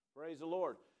Praise the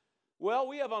Lord. Well,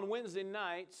 we have on Wednesday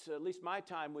nights, at least my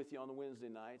time with you on the Wednesday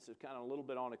nights, is kind of a little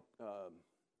bit on a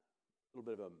little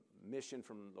bit of a mission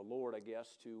from the Lord, I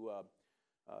guess, to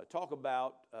talk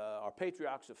about our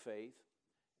patriarchs of faith.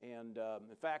 And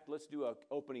in fact, let's do an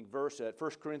opening verse at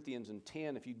 1 Corinthians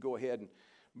 10. If you'd go ahead and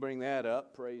bring that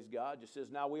up, praise God. It just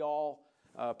says, now we all,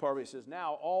 part of it says,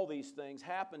 now all these things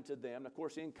happen to them. And of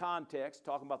course, in context,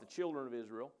 talking about the children of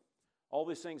Israel, all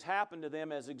these things happen to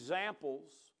them as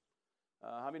examples.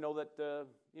 How many know that,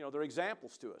 they're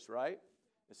examples to us, right?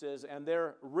 It says, and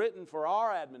they're written for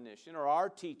our admonition or our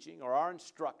teaching or our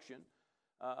instruction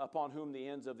upon whom the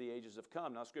ends of the ages have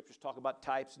come. Now, Scriptures talk about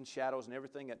types and shadows and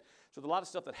everything. So there's a lot of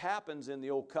stuff that happens in the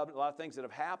Old Covenant, a lot of things that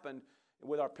have happened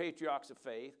with our patriarchs of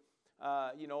faith,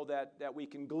 that we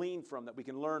can glean from, that we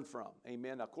can learn from.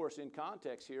 Amen. Now, of course, in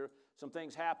context here, some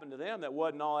things happened to them that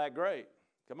wasn't all that great.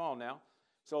 Come on now.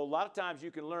 So a lot of times you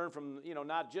can learn from,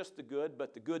 not just the good,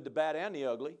 but the good, the bad, and the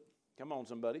ugly. Come on,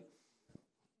 somebody.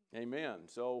 Amen.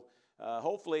 So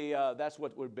hopefully that's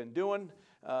what we've been doing,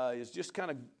 is just kind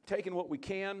of taking what we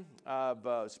can.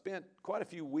 I've spent quite a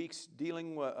few weeks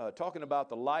talking about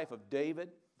the life of David.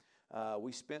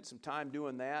 We spent some time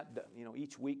doing that,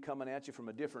 each week coming at you from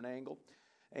a different angle.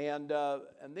 And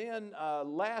then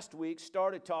last week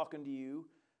started talking to you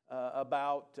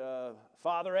about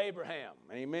Father Abraham.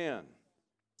 Amen.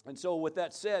 And so with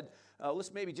that said,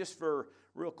 let's maybe just for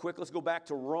real quick, let's go back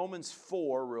to Romans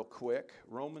 4 real quick.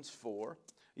 Romans 4.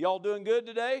 Y'all doing good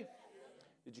today?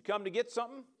 Did you come to get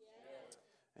something? Yes.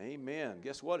 Amen.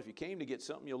 Guess what? If you came to get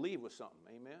something, you'll leave with something.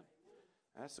 Amen.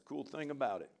 That's the cool thing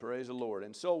about it. Praise the Lord.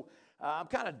 And so I'm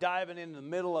kind of diving into the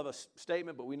middle of a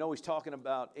statement, but we know he's talking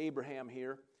about Abraham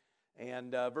here.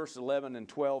 And verse 11 and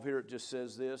 12 here, it just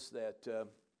says this, that...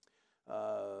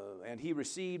 and he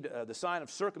received the sign of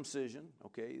circumcision,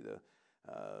 okay,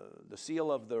 the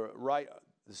seal of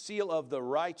the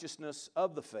righteousness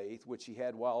of the faith which he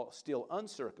had while still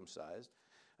uncircumcised.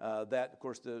 That of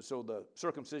course, so the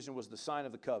circumcision was the sign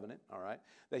of the covenant. All right,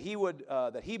 that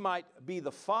he might be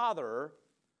the father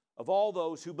of all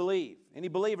those who believe. Any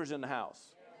believers in the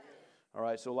house? Yes. All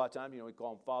right. So a lot of times, we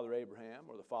call him Father Abraham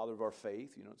or the father of our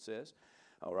faith. It says.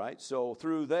 All right, so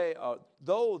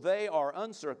though they are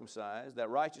uncircumcised,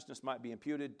 that righteousness might be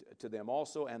imputed to them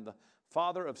also, and the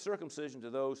father of circumcision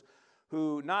to those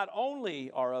who not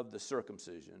only are of the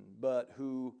circumcision, but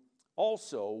who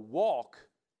also walk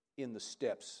in the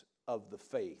steps of the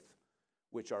faith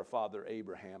which our father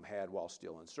Abraham had while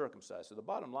still uncircumcised. So the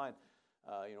bottom line,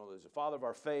 there's a father of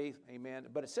our faith, amen.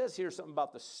 But it says here something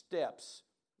about the steps,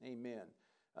 amen.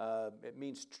 It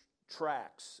means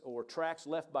tracks, or tracks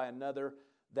left by another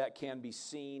that can be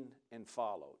seen and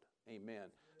followed.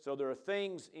 Amen. So there are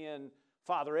things in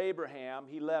Father Abraham.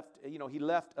 He left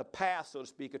a path, so to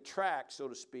speak, a track, so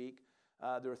to speak.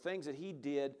 There are things that he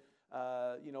did,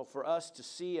 for us to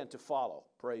see and to follow.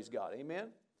 Praise God. Amen.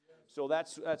 So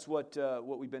that's what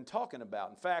we've been talking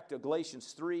about. In fact,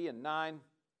 Galatians 3 and 9.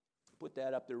 Put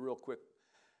that up there real quick,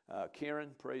 Karen.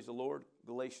 Praise the Lord.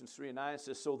 Galatians 3 and 9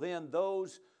 says, so then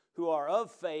those who are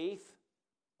of faith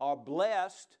are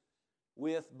blessed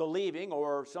with believing,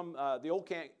 or the old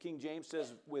King James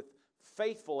says with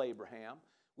faithful Abraham,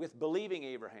 with believing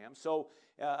Abraham. So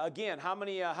again, how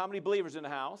many believers in the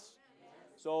house?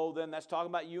 Yes. So then that's talking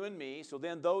about you and me. So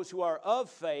then those who are of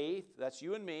faith, that's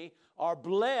you and me, are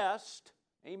blessed.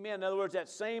 Amen. In other words, that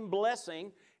same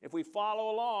blessing, if we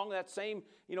follow along, that same,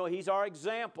 he's our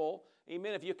example.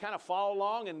 Amen. If you kind of follow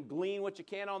along and glean what you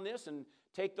can on this and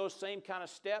take those same kind of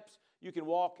steps, you can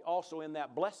walk also in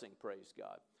that blessing, praise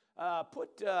God.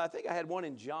 I think I had one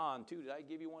in John, too. Did I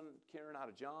give you one, Karen, out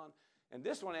of John? And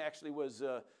this one actually was,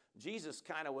 Jesus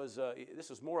kind of was,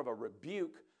 this was more of a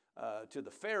rebuke to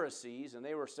the Pharisees, and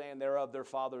they were saying they're of their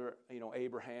father,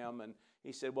 Abraham. And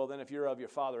he said, well, then if you're of your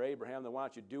father Abraham, then why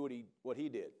don't you do what he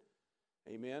did?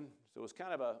 Amen. So it was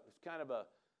kind of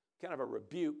a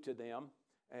rebuke to them.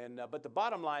 And but the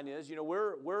bottom line is,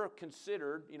 we're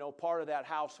considered, part of that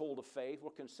household of faith. We're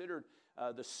considered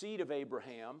the seed of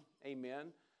Abraham.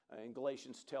 Amen. And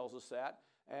Galatians tells us that.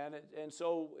 And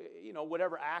so,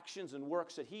 whatever actions and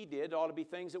works that he did ought to be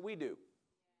things that we do.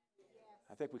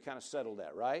 I think we kind of settled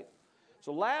that, right?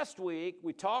 So last week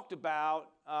we talked about,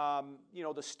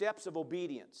 the steps of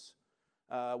obedience,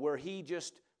 where he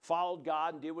just followed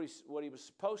God and did what he was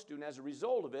supposed to. And as a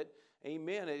result of it,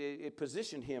 amen, it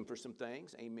positioned him for some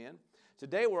things. Amen.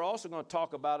 Today we're also going to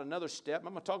talk about another step.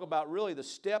 I'm going to talk about really the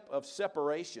step of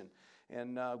separation.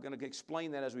 And I'm going to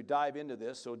explain that as we dive into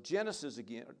this. So Genesis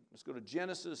again. Let's go to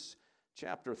Genesis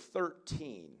chapter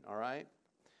 13, all right?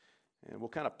 And we'll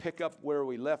kind of pick up where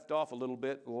we left off a little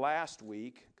bit last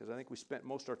week, because I think we spent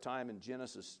most of our time in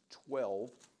Genesis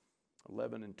 12,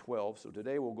 11 and 12. So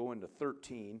today we'll go into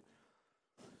 13.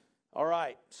 All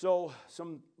right, so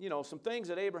some things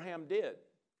that Abraham did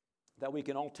that we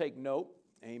can all take note.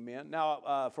 Amen.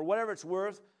 Now, for whatever it's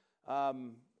worth,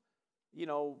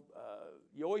 you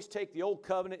always take the old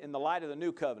covenant in the light of the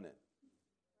new covenant.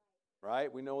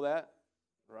 Right? We know that.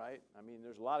 Right? I mean,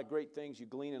 there's a lot of great things you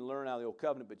glean and learn out of the old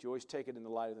covenant, but you always take it in the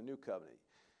light of the new covenant.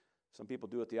 Some people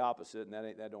do it the opposite, and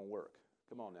that don't work.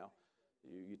 Come on now.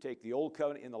 You take the old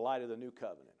covenant in the light of the new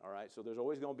covenant. All right? So there's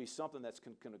always going to be something that's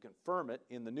going to confirm it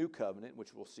in the new covenant,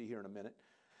 which we'll see here in a minute.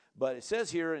 But it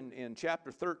says here in chapter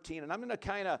 13, and I'm going to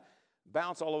kind of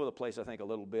bounce all over the place, I think, a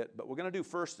little bit. But we're going to do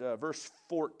first verse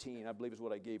 14, I believe is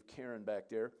what I gave Karen back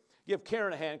there. Give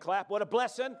Karen a hand clap. What a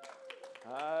blessing.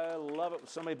 I love it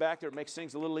with somebody back there. It makes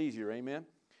things a little easier. Amen.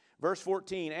 Verse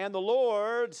 14, and the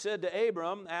Lord said to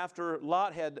Abram, after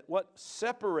Lot had what?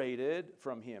 Separated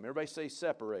from him. Everybody say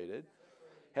separated.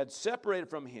 Had separated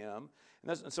from him.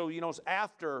 And so,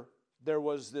 after there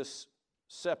was this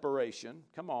separation,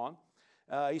 come on.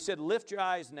 He said, lift your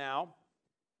eyes now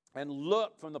and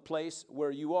look from the place where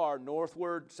you are,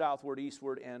 northward, southward,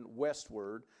 eastward, and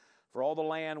westward, for all the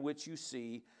land which you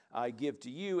see, I give to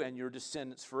you and your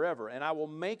descendants forever. And I will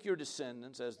make your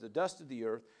descendants as the dust of the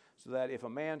earth, so that if a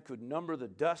man could number the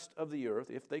dust of the earth,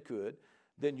 if they could,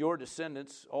 then your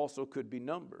descendants also could be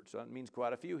numbered. So that means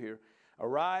quite a few here.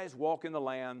 Arise, walk in the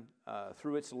land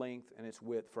through its length and its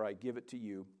width, for I give it to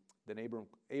you. Then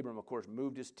Abram, of course,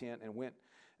 moved his tent and went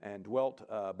and dwelt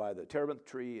by the terebinth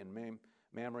tree and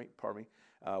Mamre,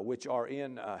 which are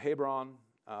in Hebron,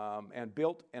 and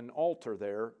built an altar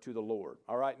there to the Lord.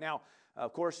 All right, now,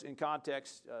 of course, in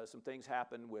context, some things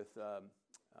happened with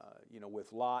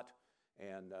Lot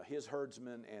and his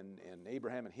herdsmen and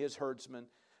Abraham and his herdsmen.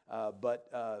 But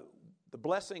the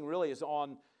blessing really is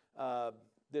on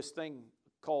this thing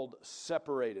called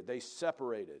separated. They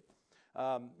separated.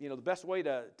 The best way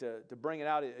to bring it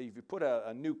out, if you put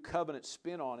a new covenant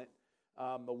spin on it,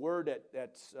 a word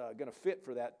that's going to fit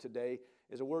for that today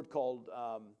is a word called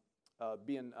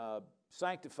being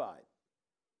sanctified.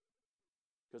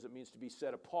 Because it means to be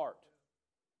set apart,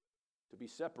 to be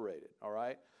separated, all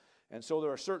right? And so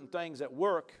there are certain things at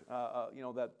work,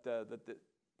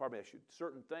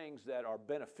 certain things that are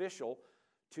beneficial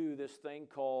to this thing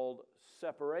called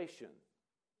separation.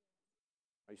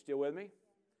 Are you still with me?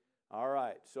 All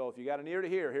right, so if you got an ear to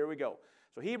hear, here we go.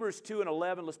 So Hebrews 2 and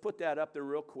 11, let's put that up there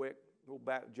real quick. We'll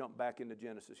jump back into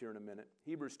Genesis here in a minute.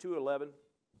 Hebrews 2:11.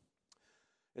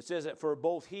 It says that for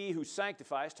both he who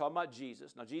sanctifies, talking about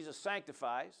Jesus. Now Jesus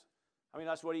sanctifies. I mean,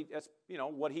 that's what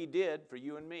he did for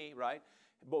you and me, right?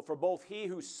 But for both he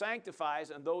who sanctifies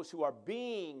and those who are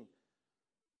being,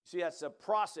 see, that's a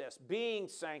process, being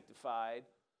sanctified,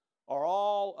 are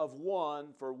all of one,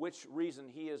 for which reason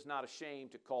he is not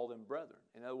ashamed to call them brethren.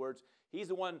 In other words, he's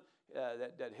the one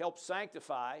that helps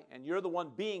sanctify, and you're the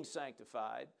one being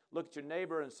sanctified. Look at your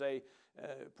neighbor and say,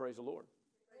 praise the Lord.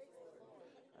 Praise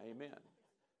the Lord. Amen.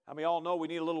 I mean, all know we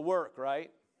need a little work,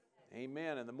 right?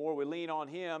 Amen. And the more we lean on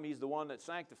him, he's the one that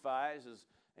sanctifies.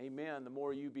 Amen. The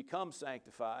more you become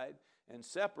sanctified and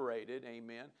separated.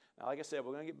 Amen. Now, like I said,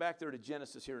 we're going to get back there to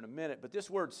Genesis here in a minute. But this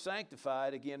word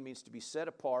sanctified, again, means to be set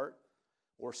apart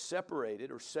or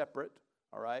separated or separate.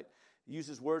 All right. It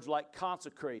uses words like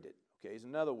consecrated. Okay, is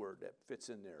another word that fits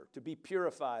in there. To be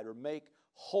purified or make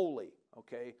holy.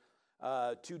 Okay.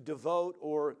 To devote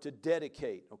or to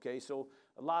dedicate. Okay, so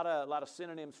a lot of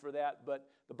synonyms for that, but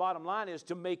the bottom line is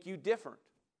to make you different.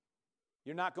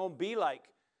 You're not going to be like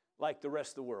the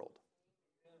rest of the world.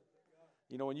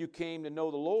 When you came to know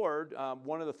the Lord,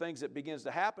 one of the things that begins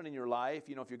to happen in your life,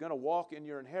 if you're going to walk in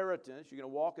your inheritance, you're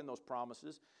going to walk in those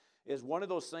promises, is one of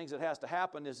those things that has to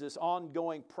happen is this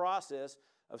ongoing process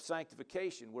of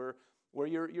sanctification where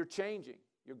you're changing,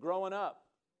 you're growing up.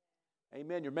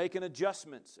 Amen. You're making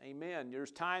adjustments. Amen.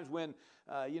 There's times when,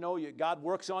 God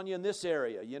works on you in this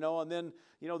area, and then,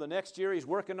 the next year He's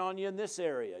working on you in this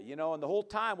area, and the whole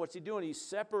time, what's He doing? He's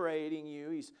separating you.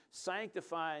 He's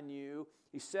sanctifying you.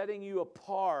 He's setting you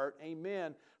apart,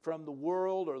 amen, from the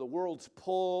world or the world's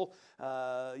pull,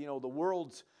 the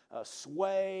world's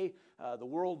sway, the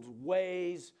world's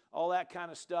ways, all that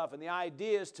kind of stuff. And the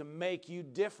idea is to make you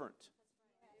different.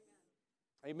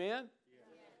 Amen?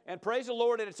 And praise the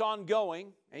Lord that it's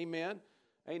ongoing. Amen.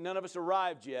 Ain't none of us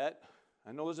arrived yet.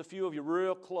 I know there's a few of you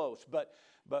real close, but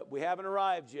we haven't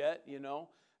arrived yet,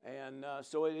 And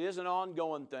so it is an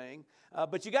ongoing thing.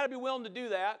 But you got to be willing to do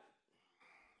that.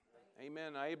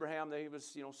 Amen. Now, Abraham, he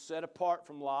was, set apart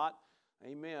from Lot.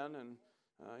 Amen. And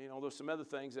There's some other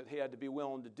things that he had to be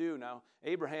willing to do. Now,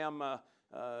 Abraham,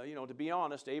 to be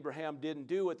honest, Abraham didn't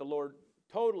do what the Lord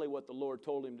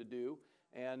told him to do.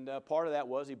 And part of that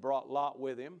was he brought Lot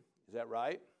with him. Is that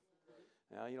right?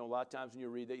 Now, a lot of times when you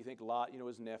read that, you think Lot,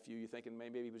 his nephew, you're thinking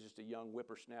maybe he was just a young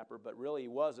whippersnapper, but really he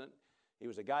wasn't. He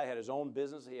was a guy who had his own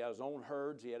business. He had his own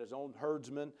herds. He had his own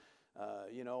herdsmen,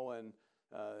 and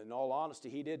in all honesty,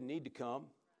 he didn't need to come.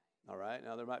 All right,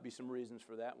 now there might be some reasons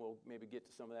for that. We'll maybe get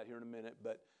to some of that here in a minute.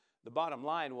 But the bottom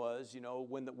line was,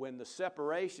 when the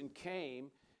separation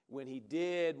came, when he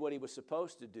did what he was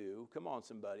supposed to do, come on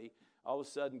somebody, all of a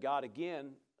sudden God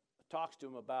again talks to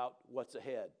him about what's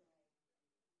ahead.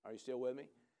 Are you still with me?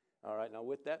 All right, now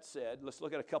with that said, let's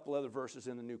look at a couple other verses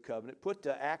in the New Covenant. Put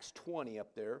Acts 20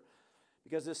 up there,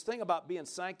 because this thing about being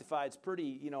sanctified is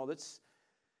pretty,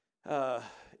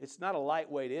 it's not a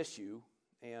lightweight issue.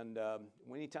 And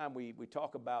anytime we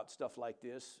talk about stuff like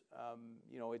this,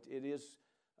 it is,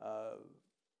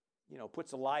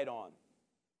 puts a light on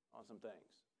some things.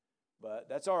 But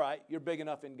that's all right. You're big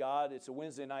enough in God. It's a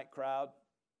Wednesday night crowd.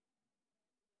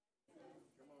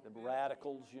 The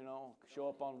radicals, show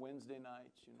up on Wednesday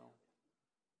nights,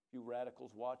 A few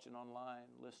radicals watching online,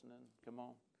 listening. Come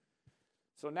on.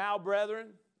 So now, brethren,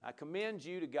 I commend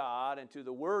you to God and to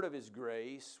the word of His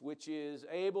grace, which is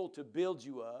able to build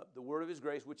you up. The word of His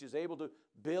grace, which is able to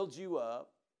build you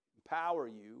up, empower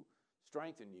you,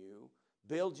 strengthen you,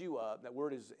 build you up. That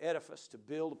word is edifice, to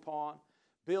build upon.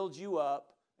 Build you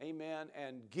up, amen,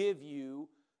 and give you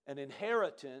an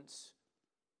inheritance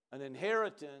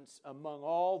among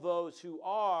all those who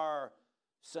are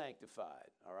sanctified.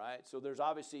 All right? So there's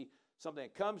obviously something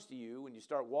that comes to you when you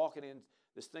start walking in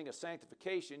this thing of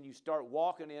sanctification. You start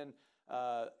walking in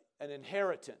an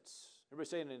inheritance. Everybody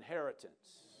say an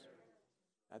inheritance.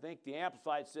 I think the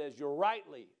Amplified says your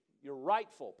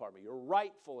rightful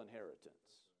inheritance.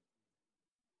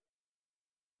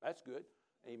 That's good.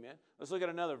 Amen. Let's look at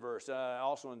another verse,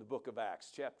 also in the book of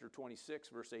Acts, chapter 26,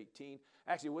 verse 18.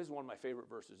 Actually, this is one of my favorite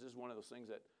verses. This is one of those things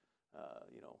that,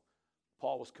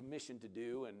 Paul was commissioned to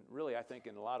do. And really, I think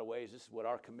in a lot of ways, this is what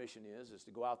our commission is to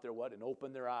go out there, and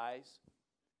open their eyes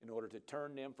in order to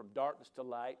turn them from darkness to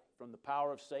light, from the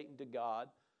power of Satan to God,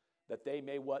 that they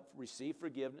may receive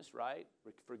forgiveness, right?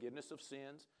 Forgiveness of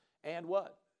sins. And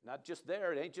what? Not just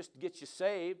there. It ain't just to get you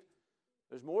saved.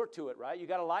 There's more to it, right? You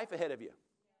got a life ahead of you.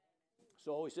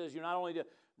 So he says you're not only to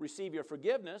receive your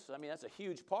forgiveness, I mean, that's a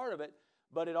huge part of it,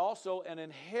 but it also an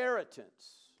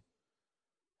inheritance.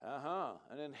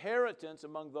 An inheritance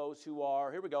among those who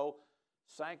are, here we go,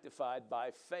 sanctified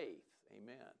by faith.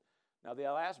 Amen. Now the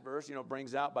last verse,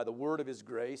 brings out by the word of His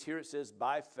grace. Here it says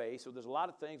by faith. So there's a lot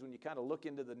of things when you kind of look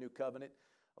into the New Covenant,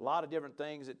 a lot of different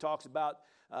things. It talks about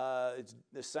the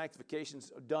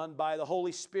sanctification's done by the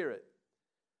Holy Spirit,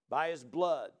 by His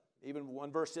blood. Even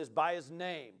one verse says, by His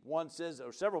name. One says,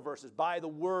 or several verses, by the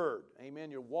Word. Amen.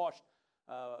 You're washed,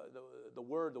 the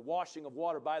Word, the washing of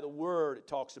water by the Word, it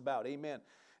talks about. Amen.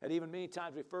 And even many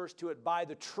times refers to it by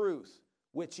the truth,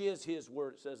 which is His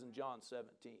Word, it says in John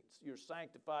 17. You're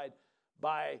sanctified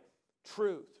by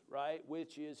truth, right?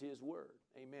 Which is His Word.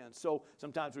 Amen. So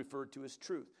sometimes referred to as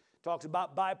truth. It talks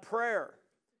about by prayer.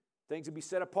 Things will be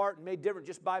set apart and made different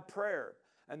just by prayer.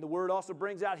 And the Word also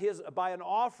brings out by an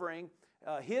offering.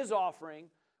 His offering,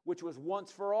 which was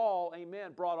once for all,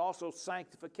 amen, brought also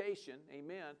sanctification,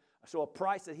 amen. So a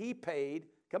price that He paid,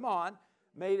 come on,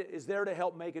 is there to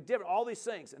help make a difference. All these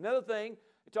things. Another thing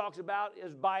it talks about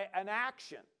is by an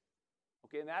action.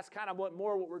 Okay, and that's kind of what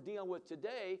we're dealing with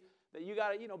today, that you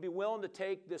got to, be willing to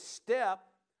take this step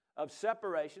of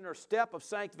separation or step of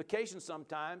sanctification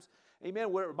sometimes,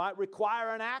 amen, where it might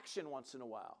require an action once in a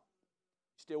while.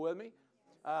 Still with me?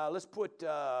 Let's put 2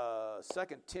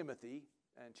 Timothy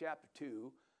and chapter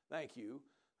 2. Thank you.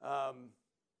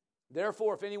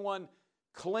 Therefore, if anyone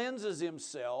cleanses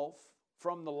himself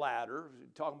from the latter,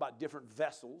 talking about different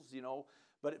vessels,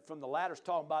 but from the latter is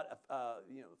talking about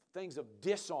things of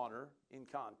dishonor in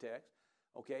context.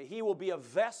 Okay, he will be a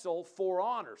vessel for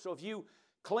honor. So if you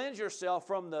cleanse yourself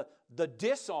from the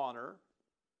dishonor,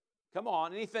 come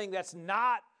on, anything that's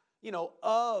not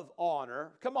of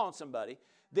honor, come on somebody,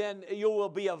 then you will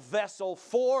be a vessel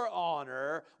for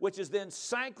honor, which is then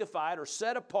sanctified or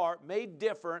set apart, made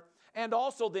different, and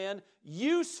also then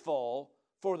useful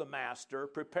for the master,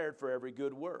 prepared for every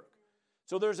good work.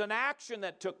 So there's an action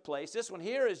that took place. This one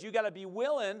here is you got to be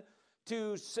willing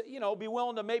to,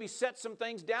 maybe set some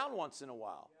things down once in a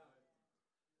while.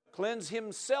 Cleanse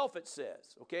himself, it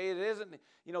says. Okay, it isn't,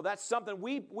 that's something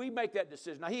we make that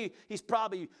decision. Now, he's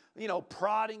probably,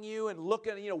 prodding you and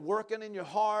looking, working in your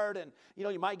heart, and,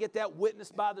 you might get that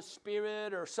witness by the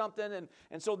Spirit or something,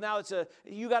 and so now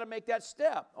you got to make that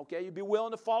step, okay? You'd be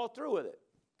willing to follow through with it.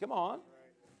 Come on.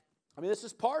 I mean, this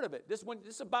is part of it. This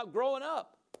is about growing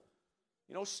up.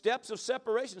 Steps of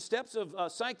separation, steps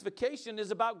of sanctification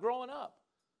is about growing up.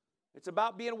 It's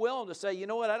about being willing to say, you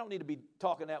know what, I don't need to be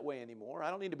talking that way anymore. I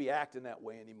don't need to be acting that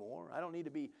way anymore. I don't need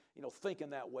to be, thinking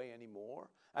that way anymore.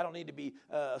 I don't need to be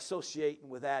associating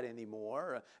with that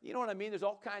anymore. You know what I mean? There's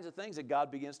all kinds of things that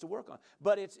God begins to work on.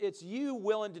 But it's you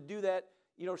willing to do that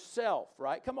yourself,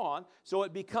 right? Come on. So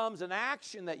it becomes an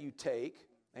action that you take,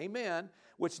 amen,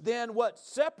 which then what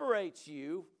separates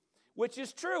you, which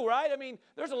is true, right? I mean,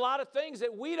 there's a lot of things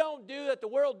that we don't do that the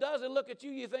world does, and look at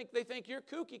you, they think you're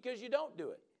kooky because you don't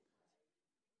do it.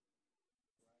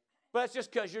 But it's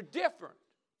just because you're different.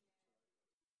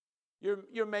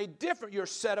 You're made different. You're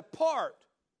set apart.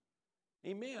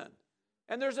 Amen.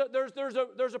 And there's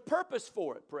a purpose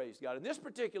for it, praise God. In this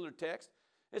particular text,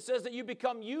 it says that you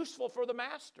become useful for the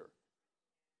master,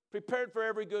 prepared for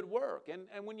every good work.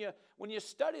 And when you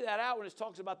study that out, when it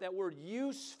talks about that word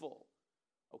useful,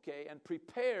 okay, and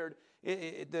prepared,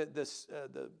 it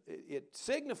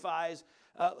signifies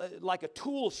like a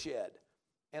tool shed,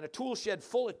 and a tool shed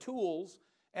full of tools.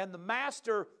 And the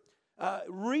master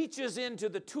reaches into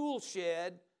the tool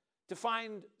shed to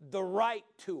find the right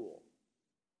tool.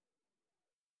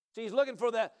 See, he's looking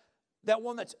for that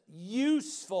one that's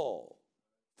useful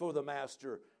for the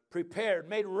master, prepared,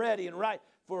 made ready and right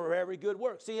for every good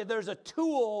work. See, there's a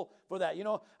tool for that.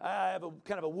 I have a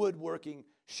kind of a woodworking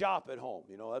shop at home.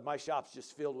 My shop's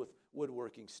just filled with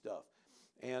woodworking stuff.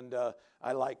 And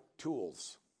I like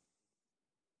tools.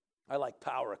 I like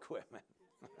power equipment.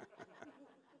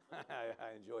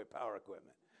 I enjoy power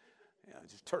equipment.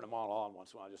 Just turn them all on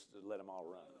once in a while, just to let them all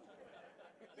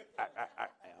run.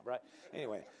 Right?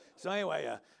 Anyway,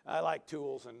 I like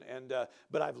tools,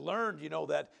 but I've learned,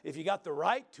 that if you got the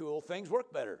right tool, things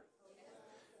work better.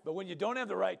 But when you don't have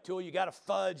the right tool, you got to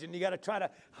fudge, and you got to try to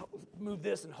move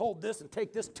this and hold this and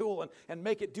take this tool and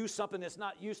make it do something it's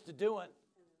not used to doing.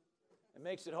 It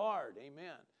makes it hard.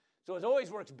 Amen. So it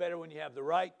always works better when you have the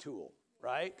right tool,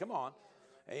 right? Come on.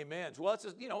 Amen. Well, it's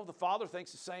the Father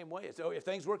thinks the same way. So if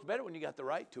things work better when you got the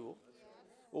right tool.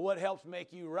 Well, what helps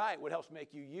make you right, what helps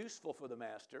make you useful for the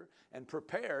master and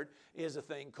prepared is a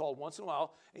thing called once in a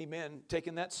while, amen,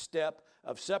 taking that step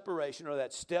of separation or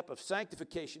that step of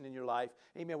sanctification in your life,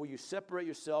 amen, where you separate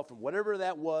yourself from whatever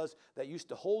that was that used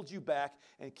to hold you back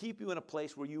and keep you in a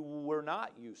place where you were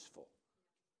not useful.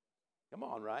 Come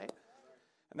on, right?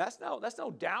 And that's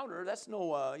no downer. That's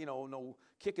no no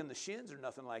kicking the shins or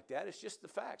nothing like that. It's just the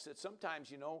facts that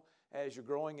sometimes, as you're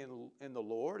growing in the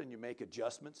Lord and you make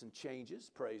adjustments and changes,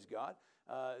 praise God,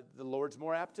 the Lord's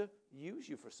more apt to use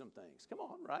you for some things. Come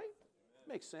on, right?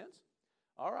 Makes sense.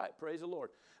 All right, praise the Lord.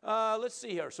 Let's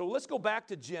see here. So let's go back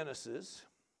to Genesis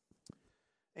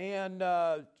and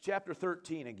chapter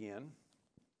 13 again.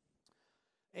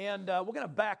 And we're going to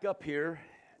back up here.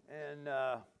 And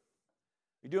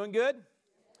you doing good?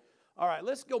 All right,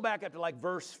 let's go back up to like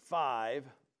verse 5.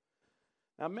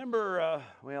 Now remember,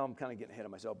 I'm kind of getting ahead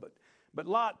of myself, but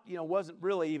Lot, wasn't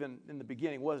really even in the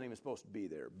beginning, wasn't even supposed to be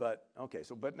there. But okay,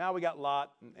 but now we got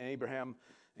Lot and Abraham,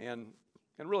 and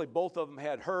really both of them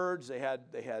had herds. They had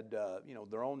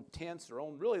their own tents, their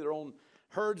own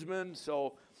herdsmen.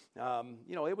 So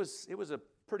it was a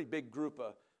pretty big group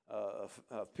of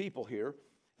people here.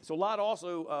 So Lot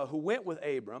also, who went with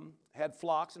Abram, had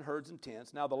flocks and herds and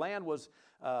tents. Now the land was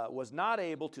not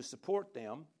able to support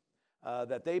them,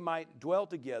 that they might dwell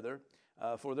together,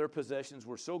 for their possessions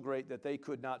were so great that they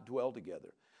could not dwell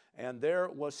together. And there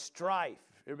was strife.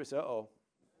 Everybody say, uh-oh.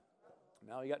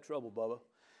 Now you got trouble, Bubba.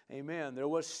 Amen. There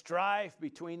was strife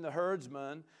between the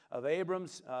herdsmen of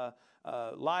Abram's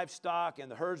livestock and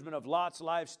the herdsmen of Lot's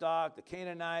livestock, the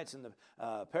Canaanites and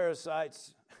the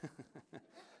Perizzites.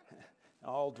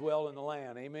 All dwell in the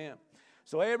land. Amen.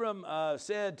 So Abram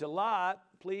said to Lot,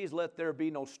 please let there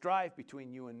be no strife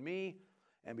between you and me,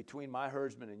 and between my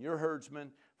herdsmen and your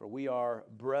herdsmen, for we are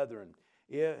brethren.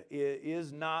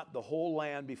 Is not the whole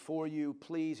land before you?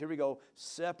 Please, here we go,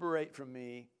 separate from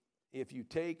me. If you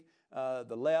take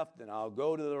the left, then I'll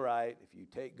go to the right. If you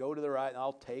go to the right,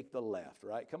 I'll take the left,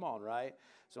 right? Come on, right?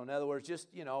 So in other words, just,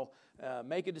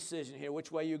 make a decision here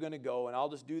which way you're going to go, and I'll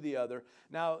just do the other.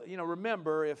 Now,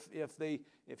 remember, if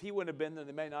he wouldn't have been there,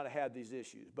 they may not have had these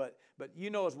issues. But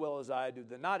as well as I do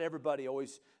that not everybody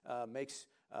always makes,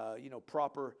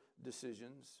 proper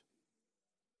decisions.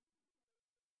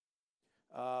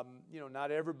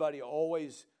 Not everybody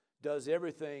always does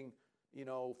everything,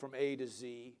 from A to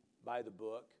Z by the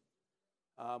book.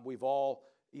 We've all,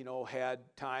 had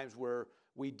times where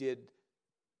we did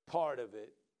part of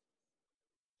it.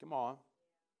 Come on.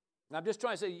 And I'm just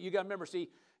trying to say, you got to remember,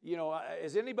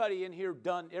 has anybody in here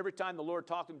done, every time the Lord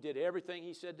talked to him, did everything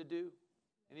he said to do?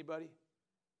 Anybody?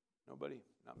 Nobody?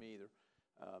 Not me either.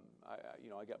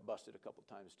 I got busted a couple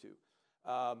times too.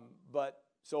 But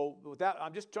so with that,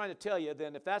 I'm just trying to tell you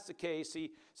then, if that's the case,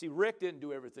 see, Rick didn't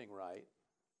do everything right.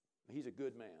 He's a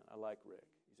good man. I like Rick.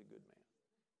 He's a good man.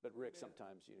 But Rick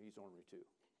sometimes, he's ornery too.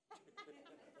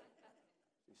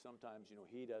 Sometimes,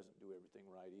 he doesn't do everything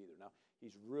right either. Now,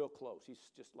 he's real close. He's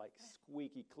just like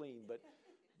squeaky clean,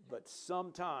 but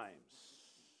sometimes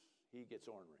he gets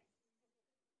ornery.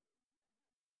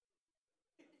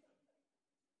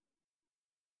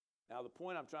 Now, the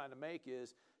point I'm trying to make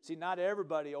is, not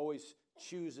everybody always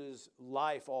chooses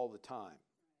life all the time.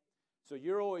 So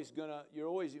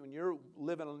when you're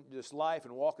living this life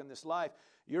and walking this life,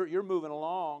 you're moving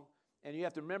along, and you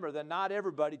have to remember that not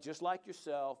everybody, just like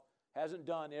yourself, hasn't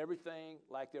done everything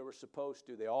like they were supposed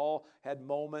to. They all had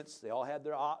moments. They all had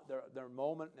their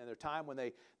moment and their time when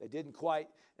they didn't quite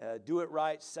do it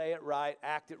right, say it right,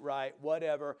 act it right,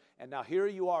 whatever. And now here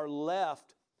you are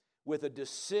left with a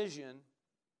decision.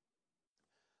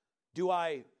 Do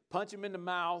I punch him in the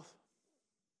mouth?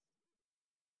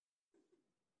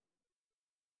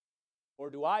 Or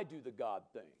do I do the God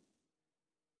thing?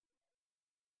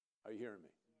 Are you hearing me?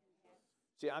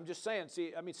 See, I'm just saying,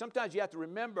 sometimes you have to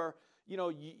remember,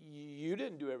 you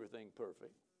didn't do everything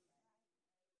perfect.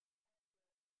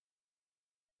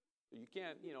 You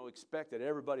can't, expect that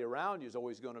everybody around you is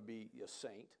always going to be a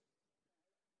saint.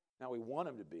 Now, we want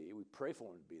them to be. We pray for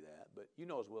them to be that. But you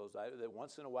know as well as I do that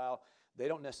once in a while, they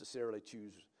don't necessarily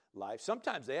choose life.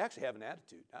 Sometimes they actually have an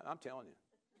attitude. I'm telling you.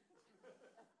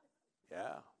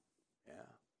 Yeah.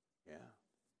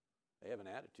 They have an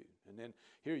attitude. And then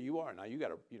here you are. Now you got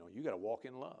to walk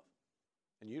in love.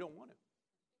 And you don't want to.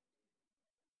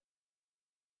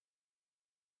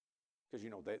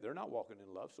 Because, they're not walking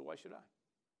in love, so why should I?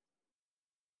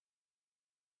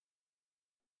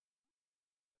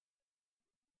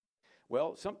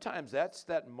 Well, sometimes that's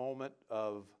that moment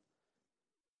of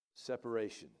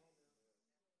separation.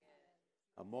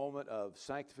 A moment of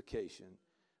sanctification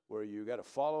where you got to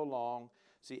follow along.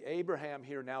 See, Abraham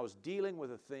here now is dealing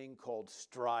with a thing called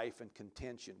strife and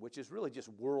contention, which is really just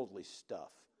worldly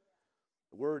stuff.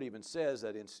 The word even says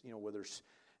that where there's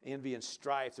envy and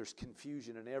strife, there's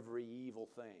confusion in every evil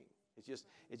thing.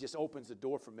 It just opens the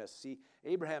door for mess. See,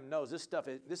 Abraham knows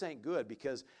this ain't good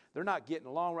because they're not getting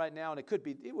along right now, and it could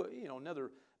be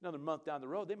another month down the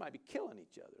road they might be killing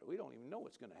each other. We don't even know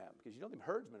what's going to happen because them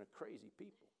herdsmen are crazy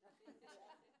people,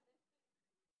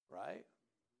 right?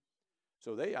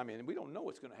 So we don't know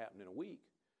what's going to happen in a week.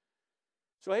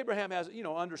 So Abraham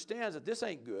understands that this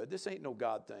ain't good. This ain't no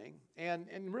God thing. And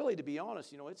really, to be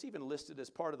honest, it's even listed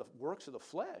as part of the works of the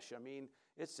flesh.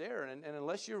 It's there. And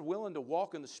unless you're willing to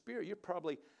walk in the Spirit, you're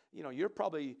probably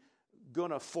going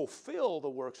to fulfill the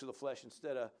works of the flesh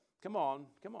instead of, come on.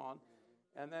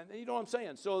 And then, you know what I'm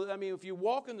saying? So, if you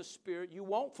walk in the Spirit, you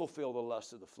won't fulfill the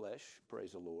lust of the flesh.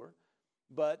 Praise the Lord.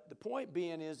 But the point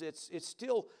being is it's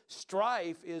still,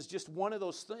 strife is just one of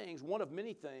those things, one of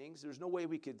many things. There's no way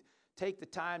we could take the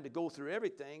time to go through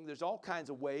everything. There's all kinds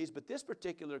of ways, but this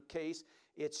particular case,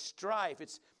 it's strife.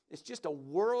 It's just a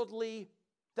worldly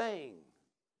thing,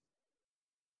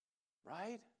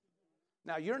 right?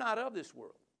 Now, you're not of this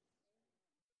world.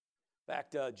 In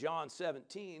fact, John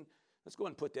 17, let's go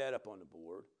ahead and put that up on the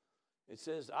board. It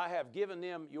says, I have given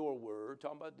them your word,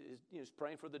 talking about, he's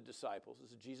praying for the disciples.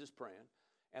 This is Jesus praying.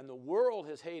 And the world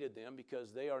has hated them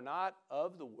because they are not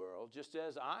of the world, just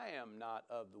as I am not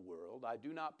of the world. I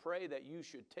do not pray that you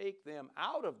should take them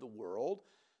out of the world.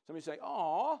 Somebody say,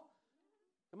 "Aw,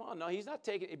 come on." No, he's not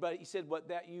taking it, but he said, "But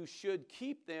that you should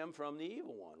keep them from the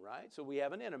evil one," right? So we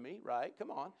have an enemy, right?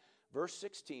 Come on. Verse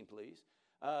 16, please.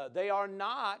 They are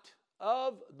not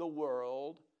of the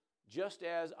world, just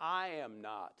as I am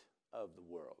not of the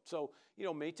world. So,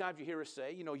 many times you hear us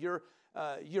say,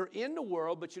 you're in the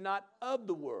world, but you're not of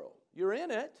the world. You're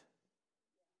in it,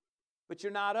 but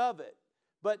you're not of it.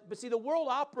 But see, the world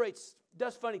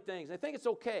does funny things. I think it's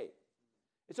okay.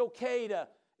 It's okay to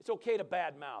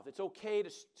badmouth. It's okay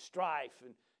to strife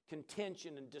and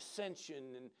contention and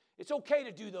dissension, and it's okay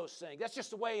to do those things. That's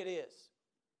just the way it is.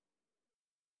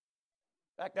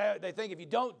 In fact, they think if you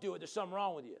don't do it, there's something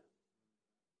wrong with you.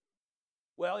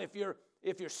 Well, if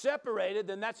you're separated,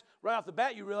 then that's right off the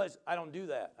bat you realize, I don't do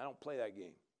that. I don't play that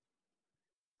game.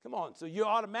 Come on. So you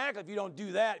automatically, if you don't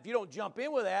do that, if you don't jump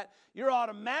in with that, you're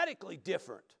automatically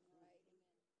different.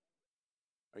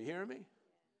 Are you hearing me?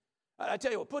 I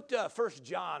tell you what, put 1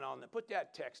 John on that. Put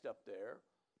that text up there.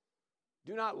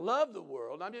 Do not love the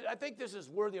world. I think this is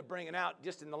worthy of bringing out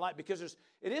just in the light, because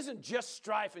it isn't just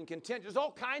strife and contention. There's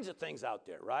all kinds of things out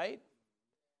there, right?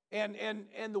 And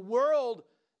the world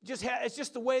it's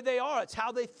just the way they are. It's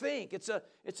how they think. It's a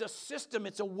system.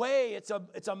 It's a way. It's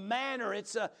a manner.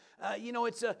 It's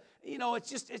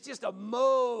just a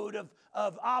mode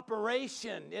of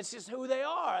operation. It's just who they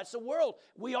are. It's the world.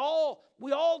 We all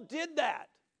did that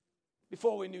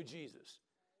before we knew Jesus.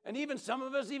 And even some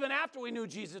of us, even after we knew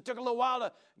Jesus, it took a little while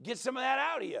to get some of that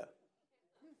out of you.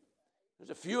 There's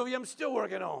a few of you I'm still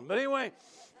working on. But anyway,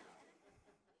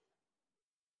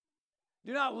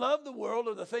 do not love the world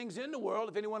or the things in the world.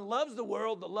 If anyone loves the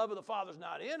world, the love of the Father is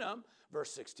not in him.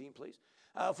 Verse 16, please.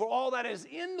 For all that is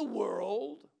in the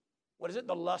world, what is it?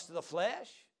 The lust of the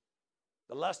flesh,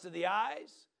 the lust of the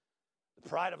eyes, the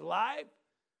pride of life.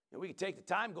 We can take the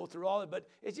time, go through all of it, but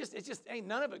it just ain't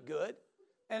none of it good.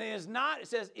 And it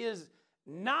says, is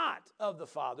not of the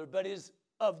Father, but is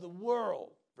of the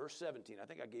world. Verse 17, I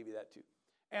think I gave you that too.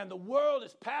 And the world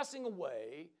is passing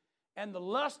away, and the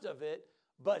lust of it,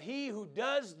 but he who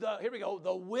does the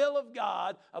will of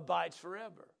God abides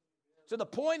forever. So the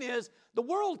point is, the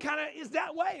world kind of is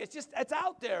that way. It's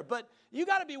out there. But you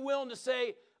got to be willing to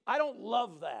say, I don't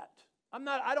love that.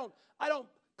 I don't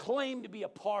claim to be a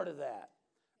part of that.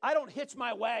 I don't hitch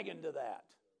my wagon to that.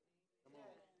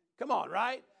 Come on,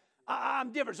 right?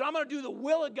 I'm different. So I'm going to do the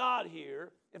will of God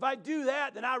here. If I do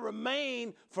that, then I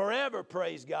remain forever,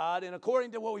 praise God. And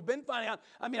according to what we've been finding out,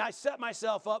 I set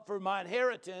myself up for my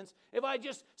inheritance. If I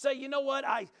just say, you know what,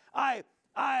 I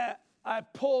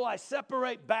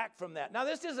separate back from that. Now,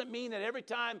 this doesn't mean that every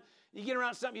time you get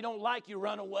around something you don't like, you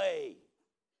run away.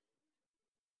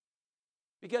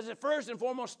 Because it first and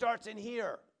foremost starts in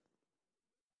here.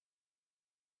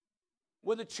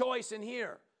 With a choice in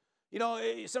here.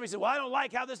 Somebody said, well, I don't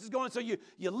like how this is going, so you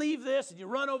leave this and you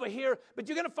run over here, but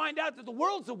you're going to find out that the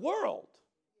world's the world.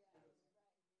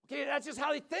 Okay, that's just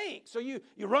how they think. So you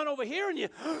run over here and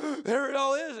there it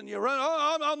all is, and you run,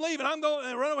 I'm leaving, I'm going,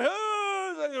 and run over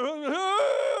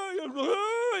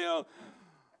here.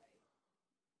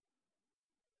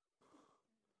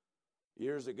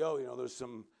 Years ago, there's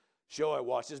some show I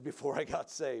watched just before I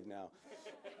got saved now.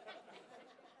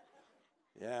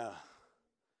 Yeah.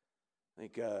 I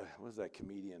think, what was that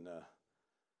comedian,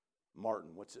 Martin?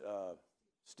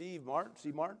 Steve Martin?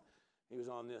 He was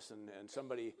on this, and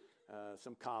somebody,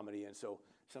 some comedy, and so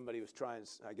somebody was trying,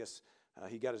 I guess,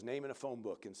 he got his name in a phone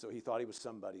book, and so he thought he was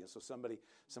somebody, and so somebody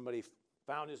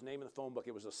found his name in the phone book.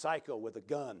 It was a psycho with a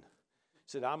gun. He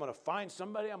said, I'm going to find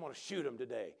somebody, I'm going to shoot him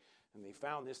today. And they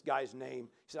found this guy's name.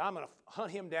 He said, I'm going to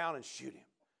hunt him down and shoot him.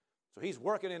 So he's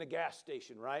working in a gas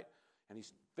station, right? And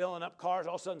he's filling up cars.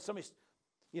 All of a sudden, somebody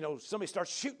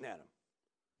starts shooting at him.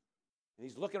 And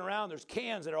he's looking around. There's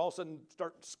cans that are all of a sudden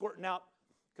start squirting out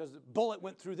because the bullet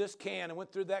went through this can and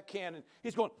went through that can. And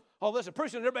he's going, oh, listen,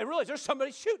 pretty soon everybody realizes there's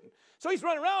somebody shooting. So he's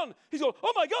running around. He's going,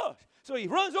 oh, my gosh. So he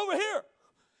runs over here.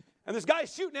 And this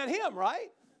guy's shooting at him,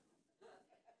 right?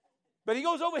 But he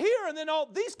goes over here, and then all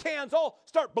these cans all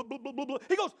start, blah, blah, blah, blah, blah.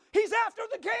 He goes, he's after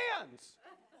the cans.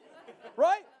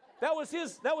 Right? That was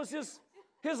his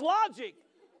logic.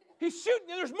 He's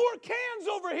shooting, and there's more cans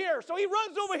over here. So he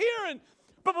runs over here and,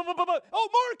 oh,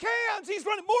 more cans. He's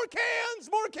running, more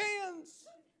cans.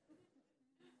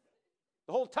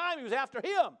 The whole time he was after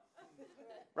him.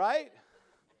 Right?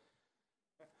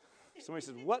 Somebody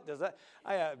says, what does that?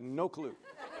 I have no clue.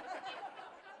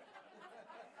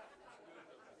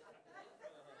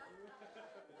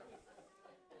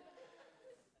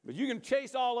 But you can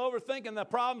chase all over thinking the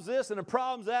problem's this and the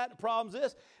problem's that, the problem's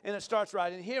this, and it starts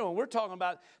right in here. When we're talking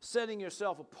about setting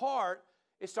yourself apart,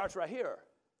 it starts right here.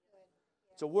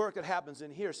 It's a work that happens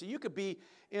in here. So you could be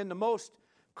in the most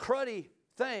cruddy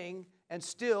thing and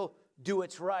still do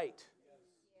what's right.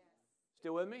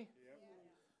 Still with me?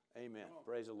 Amen.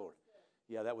 Praise the Lord.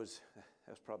 Yeah, that was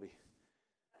probably,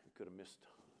 we could have not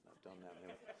done that.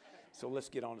 Anyway. So let's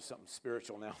get on to something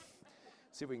spiritual now.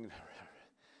 See if we can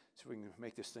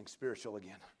make this thing spiritual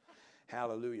again.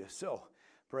 Hallelujah. So,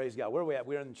 praise God. Where are we at?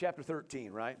 We're in chapter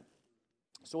 13, right?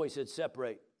 So he said,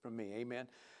 separate from me. Amen.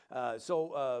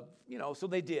 So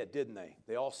they did, didn't they?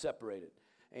 They all separated.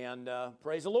 And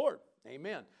praise the Lord.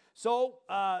 Amen. So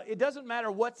it doesn't matter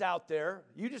what's out there.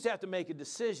 You just have to make a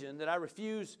decision that I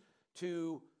refuse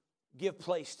to give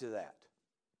place to that.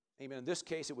 Amen. In this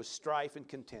case, it was strife and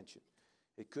contention.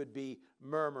 It could be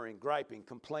murmuring, griping,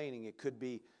 complaining. It could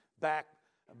be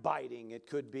backbiting. It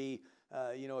could be,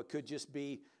 it could just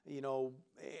be, we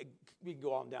can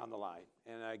go on down the line.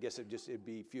 And I guess it'd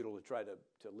be futile to try to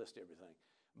list everything.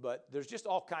 But there's just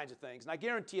all kinds of things. And I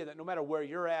guarantee you that no matter where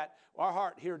you're at, our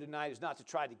heart here tonight is not to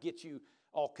try to get you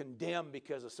all condemned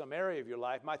because of some area of your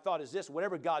life. My thought is this: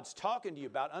 whatever God's talking to you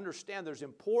about, understand there's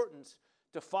importance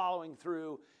to following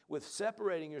through with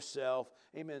separating yourself,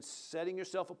 amen, setting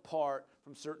yourself apart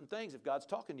from certain things if God's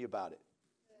talking to you about it.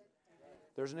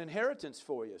 There's an inheritance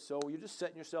for you, so you're just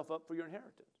setting yourself up for your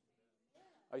inheritance.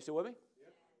 Are you still with me?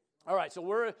 Yep. All right, so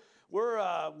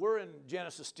we're in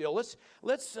Genesis still.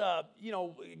 Let's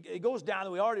it goes down,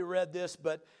 and we already read this,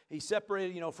 but he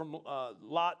separated, from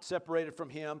Lot separated from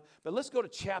him. But let's go to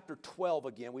chapter 12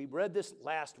 again. We read this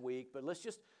last week, but let's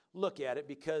just look at it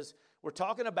because we're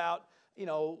talking about,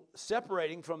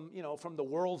 separating from the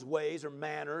world's ways or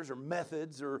manners or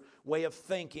methods or way of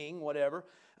thinking, whatever.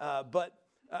 But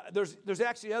there's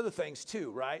actually other things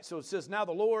too, right? So it says, now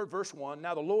the Lord, verse 1,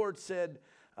 now the Lord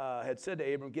had said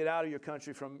to Abram, get out of your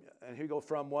country and here you go,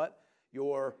 from what?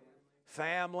 Your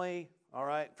family, all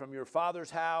right, from your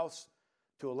father's house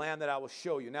to a land that I will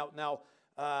show you. Now,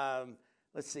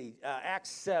 let's see, Acts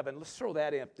 7, let's throw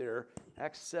that up there.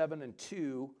 Acts 7 and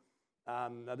 2.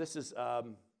 Now this is a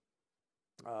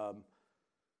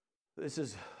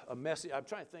message. I'm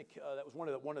trying to think. That was one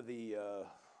of the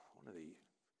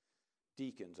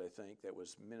deacons, I think, that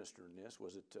was ministering this.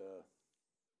 Was it? Let's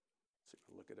see,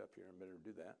 I'll look it up here. I better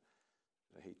do that.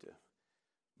 I hate to,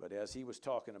 but as he was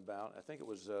talking about, I think it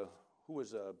was who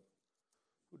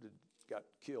got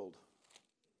killed?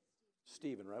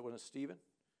 Stephen, right? Wasn't it Stephen?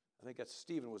 I think that's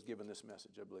Stephen was given this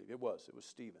message. I believe it was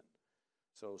Stephen.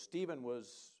 So Stephen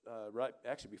was right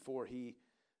actually before he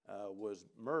was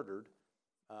murdered.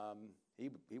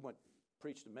 He went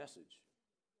preached a message,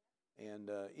 and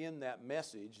in that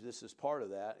message, this is part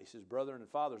of that. He says, "Brethren and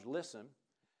fathers, listen.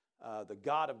 The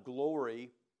God of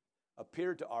glory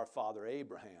appeared to our father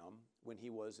Abraham when he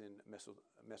was in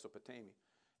Mesopotamia,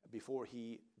 before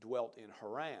he dwelt in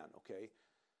Haran." Okay,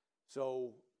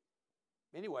 so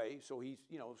anyway, so he's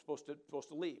supposed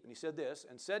to leave, and he said this,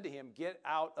 and said to him, "Get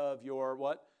out of your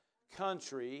what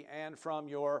country and from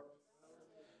your."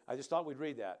 I just thought we'd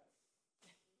read that.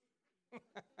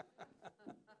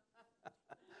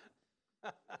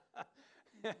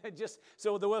 Just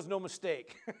so there was no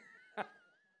mistake.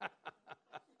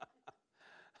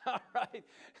 All right,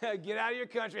 get out of your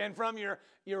country and from your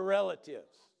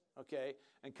relatives, okay,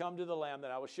 and come to the land that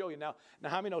I will show you. Now,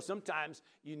 how many know sometimes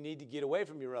you need to get away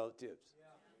from your relatives? Yeah.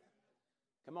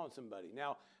 Come on, somebody.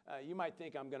 Now, you might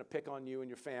think I'm going to pick on you and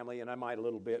your family, and I might a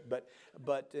little bit,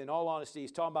 but in all honesty,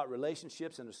 he's talking about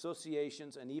relationships and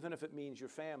associations, and even if it means your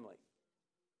family.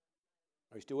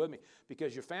 Are you still with me?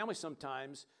 Because your family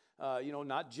sometimes,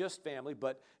 not just family,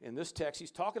 but in this text,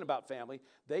 he's talking about family.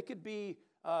 They could be,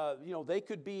 they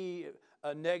could be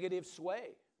a negative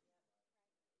sway.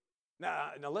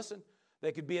 Now listen.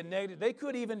 They could be a negative. They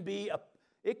could even be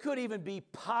it could even be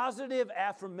positive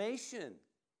affirmation.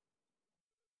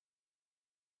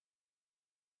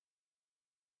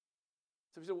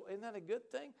 So you say, well, isn't that a good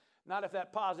thing? Not if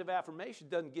that positive affirmation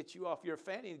doesn't get you off your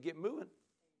fanny and get moving.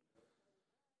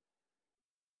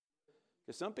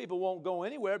 Because some people won't go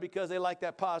anywhere because they like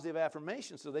that positive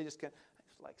affirmation. So they just I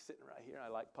just like sitting right here. I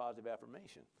like positive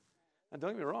affirmation. And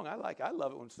don't get me wrong, I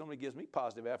love it when somebody gives me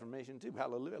positive affirmation too.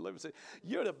 Hallelujah. I love it. Say,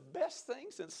 you're the best thing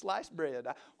since sliced bread.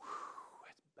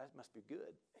 That must be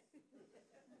good.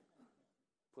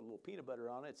 Put a little peanut butter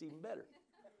on it, it's even better.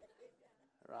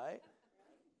 Right?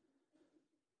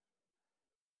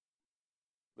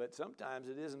 But sometimes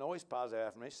it isn't always positive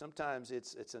affirmation. Sometimes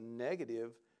it's a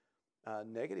negative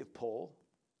pull,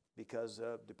 because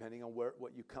depending on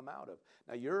what you come out of.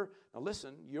 Now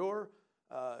listen, you're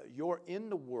in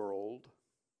the world,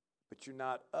 but you're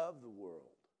not of the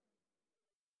world.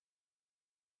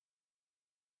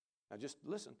 Now just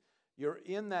listen, you're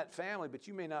in that family, but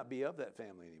you may not be of that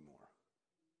family anymore.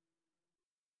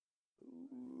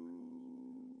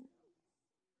 Ooh.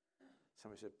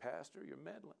 Somebody said, "Pastor, you're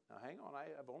meddling." Now hang on,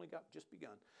 I've only just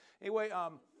begun. Anyway,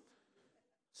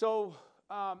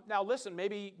 now listen,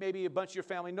 maybe a bunch of your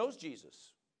family knows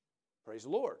Jesus. Praise the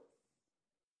Lord.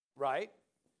 Right?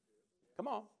 Come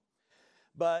on.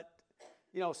 But,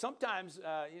 sometimes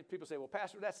people say, well,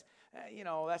 Pastor, that's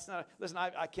not, listen,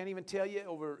 I can't even tell you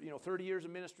over, 30 years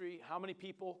of ministry, how many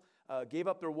people gave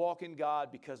up their walk in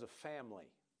God because of family.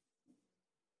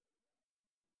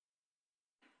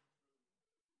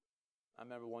 I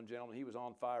remember one gentleman, he was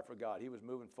on fire for God. He was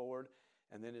moving forward,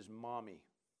 and then his mommy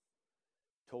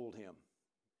told him,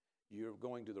 "You're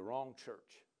going to the wrong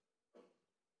church."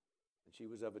 And she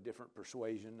was of a different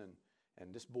persuasion,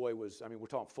 and this boy was, we're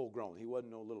talking full grown. He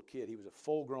wasn't no little kid. He was a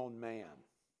full-grown man,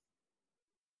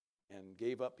 and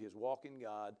gave up his walk in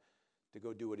God to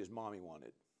go do what his mommy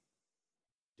wanted.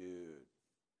 Dude,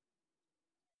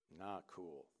 not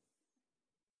cool.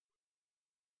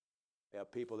 They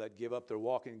have people that give up their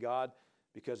walk in God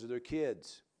because of their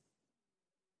kids.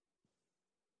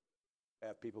 They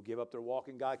have people give up their walk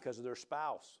in God because of their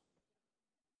spouse.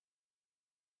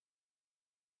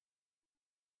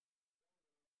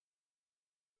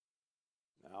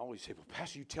 I always say, well,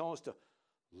 Pastor, you telling us to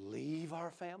leave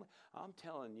our family? I'm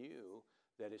telling you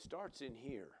that it starts in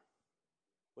here.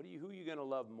 Who are you going to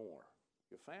love more?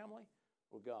 Your family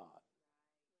or God?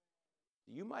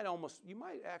 You might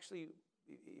actually,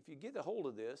 if you get a hold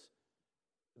of this,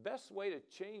 the best way to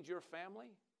change your family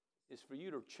is for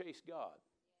you to chase God.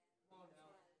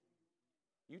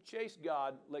 You chase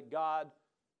God, let God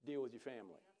deal with your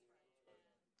family.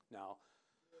 Now,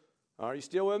 are you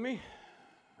still with me?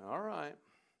 All right.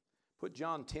 Put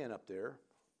John 10 up there.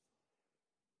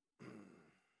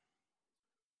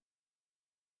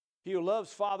 He who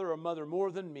loves father or mother more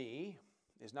than me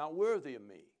is not worthy of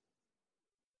me.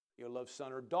 He who loves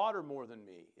son or daughter more than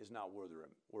me is not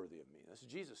worthy of me. This is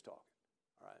Jesus talking.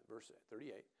 All right, verse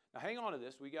 38. Now hang on to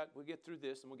this. We'll get through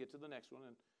this and we'll get to the next one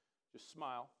and just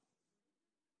smile.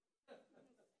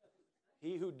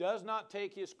 He who does not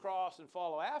take his cross and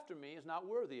follow after me is not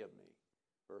worthy of me.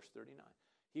 Verse 39.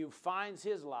 He who finds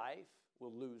his life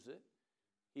will lose it.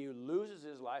 He who loses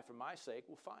his life for my sake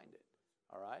will find it.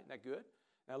 All right, isn't that good?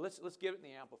 Now let's give it in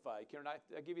the Amplified. Karen,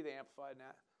 I give you the Amplified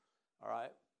now. All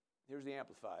right, here's the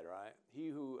Amplified. All right, he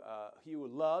who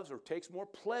loves or takes more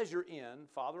pleasure in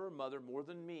father or mother more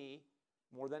than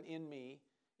in me,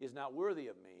 is not worthy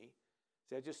of me.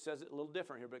 See, it just says it a little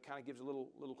different here, but it kind of gives a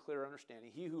little clearer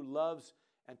understanding. He who loves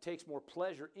and takes more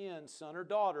pleasure in son or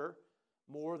daughter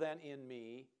more than in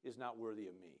me is not worthy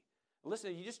of me.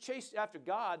 Listen, you just chase after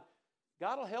God,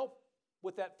 God will help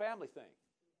with that family thing.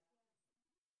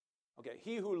 Okay,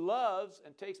 he who loves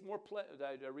and takes more pleasure,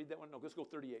 did I read that one? No, let's go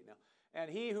 38 now. And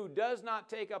he who does not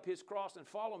take up his cross and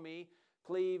follow me,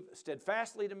 cleave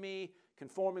steadfastly to me,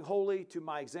 conforming wholly to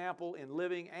my example in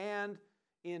living and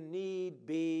in need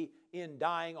be in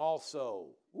dying also,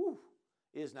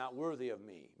 is not worthy of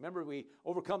me. Remember, we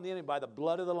overcome the enemy by the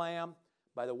blood of the Lamb,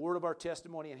 by the word of our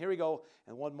testimony. And here we go,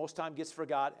 and one most time gets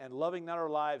forgot, and loving not our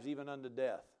lives even unto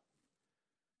death.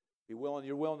 You're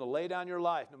willing to lay down your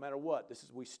life no matter what.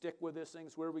 We stick with this thing.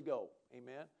 It's where we go.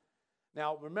 Amen.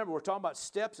 Now, remember, we're talking about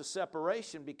steps of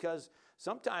separation because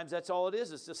sometimes that's all it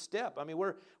is. It's a step. I mean,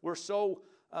 we're so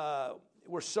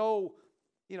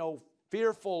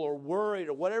fearful or worried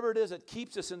or whatever it is that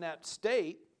keeps us in that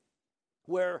state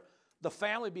where the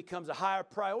family becomes a higher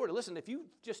priority. Listen, if you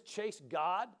just chase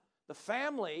God, the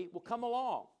family will come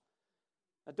along.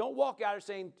 Now, don't walk out here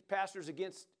saying pastor's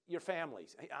against your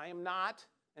families. I am not,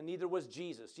 and neither was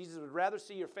Jesus. Jesus would rather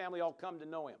see your family all come to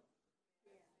know him.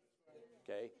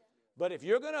 Okay? But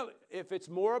if it's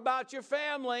more about your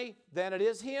family than it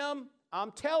is him,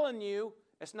 I'm telling you,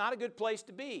 it's not a good place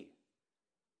to be.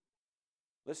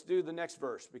 Let's do the next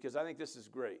verse because I think this is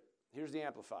great. Here's the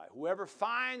Amplified. Whoever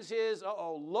finds his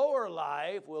lower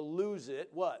life will lose it.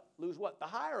 What? Lose what? The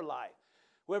higher life.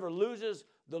 Whoever loses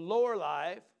the lower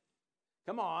life,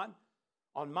 come on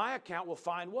my account will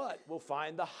find what? Will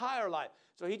find the higher life.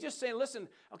 So he's just saying, listen,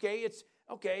 okay, it's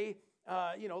okay,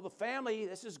 the family,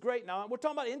 this is great. Now, we're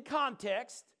talking about in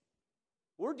context.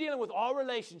 We're dealing with all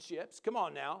relationships. Come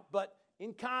on now. But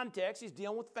in context, he's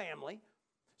dealing with family.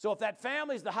 So if that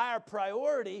family is the higher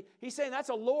priority, he's saying that's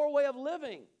a lower way of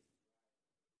living.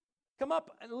 Come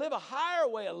up and live a higher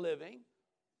way of living.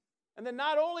 And then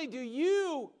not only do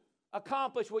you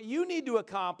accomplish what you need to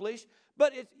accomplish,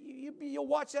 but you'll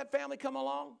watch that family come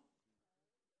along.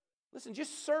 Listen,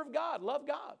 just serve God, love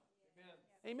God.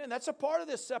 Amen. That's a part of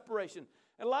this separation.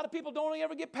 And a lot of people don't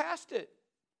ever get past it.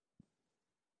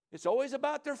 It's always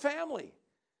about their family.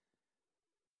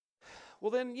 Well,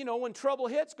 then, when trouble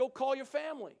hits, go call your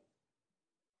family.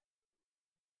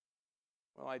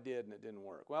 Well, I did, and it didn't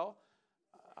work. Well,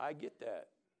 I get that,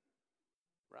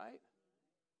 right?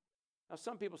 Now,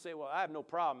 some people say, well, I have no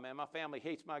problem, man. My family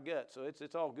hates my guts, so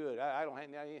it's all good. I don't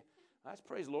hate that's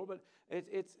praise the Lord, but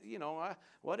it's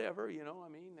whatever, I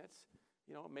mean, that's,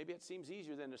 maybe it seems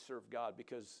easier than to serve God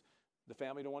because the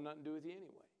family don't want nothing to do with you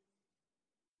anyway.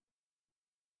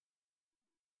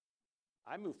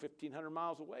 I moved 1,500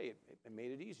 miles away. It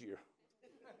made it easier.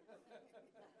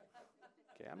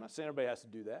 Okay, I'm not saying everybody has to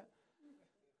do that.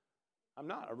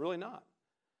 I'm really not.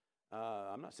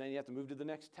 I'm not saying you have to move to the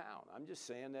next town. I'm just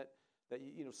saying that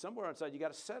somewhere inside you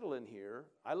got to settle in here.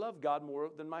 I love God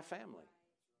more than my family.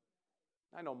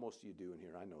 I know most of you do in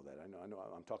here. I know that. I know.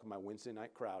 I'm talking my Wednesday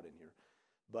night crowd in here.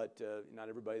 But not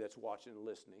everybody that's watching and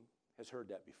listening has heard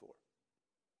that before.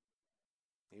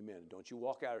 Amen. Don't you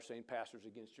walk out here saying pastor's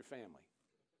against your family.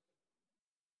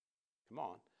 Come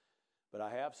on. But I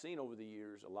have seen over the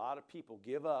years a lot of people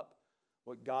give up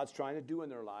what God's trying to do in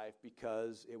their life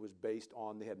because it was based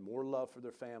on they had more love for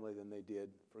their family than they did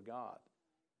for God.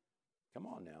 Come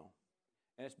on now.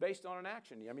 And it's based on an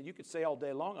action. I mean, you could say all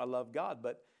day long, I love God,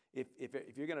 but if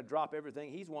you're going to drop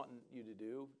everything He's wanting you to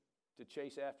do to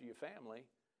chase after your family,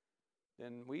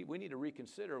 then we need to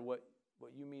reconsider what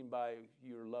you mean by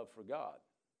your love for God.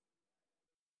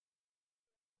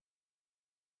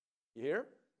 You hear?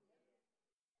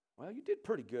 Well, you did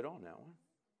pretty good on that one.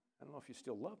 I don't know if you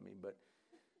still love me, but,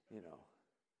 you know.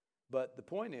 But the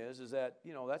point is that,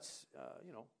 that's,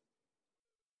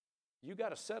 you got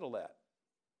to settle that.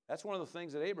 That's one of the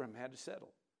things that Abraham had to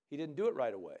settle. He didn't do it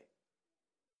right away.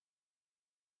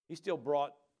 He still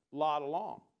brought Lot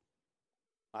along.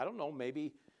 I don't know,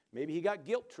 maybe he got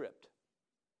guilt-tripped.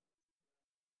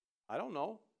 I don't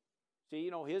know. See,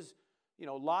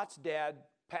 Lot's dad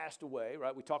passed away,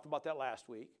 right? We talked about that last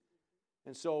week.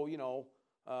 And so,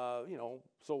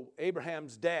 so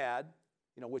Abraham's dad,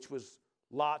 which was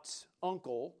Lot's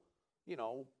uncle,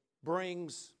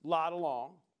 brings Lot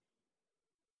along.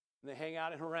 And they hang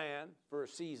out in Haran for a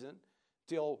season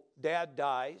till dad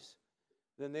dies.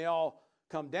 Then they all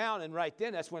come down, and right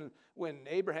then, that's when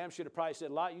Abraham should have probably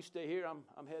said, Lot, you stay here,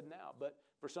 I'm heading out. But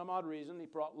for some odd reason, he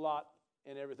brought Lot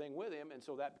and everything with him, and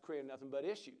so that created nothing but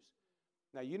issues.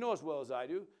 Now, you know as well as I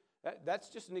do, that's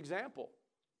just an example.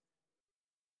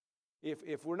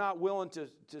 If we're not willing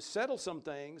to settle some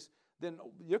things, then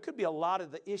there could be a lot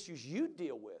of the issues you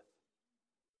deal with.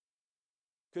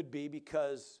 Could be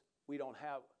because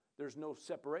there's no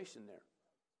separation there.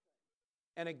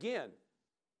 And again,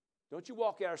 don't you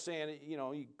walk out saying,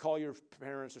 you call your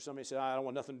parents or somebody and say, I don't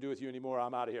want nothing to do with you anymore,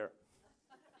 I'm out of here.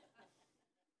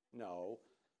 No.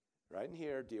 Right in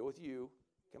here, deal with you.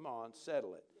 Come on,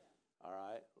 settle it. All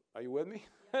right. Are you with me?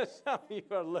 Some of you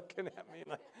are looking at me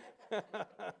like,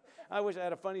 I wish I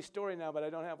had a funny story now, but I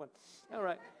don't have one. All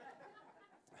right.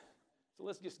 So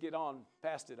let's just get on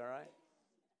past it, all right?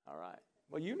 All right.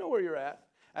 Well, you know where you're at.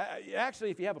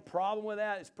 Actually, if you have a problem with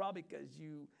that, it's probably because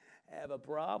you have a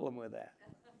problem with that.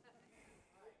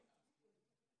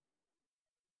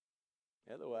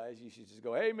 Otherwise, you should just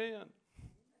go, amen.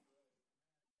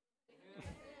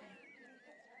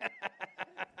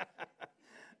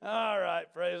 All right,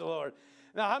 praise the Lord.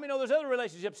 Now, how many know there's other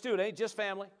relationships too? It ain't just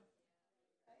family.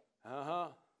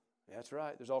 That's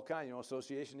right. There's all kinds.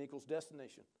 Association equals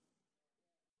destination.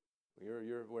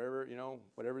 You're wherever,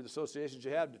 whatever the associations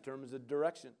you have determines the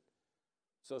direction.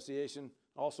 Association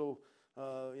also,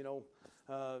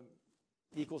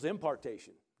 equals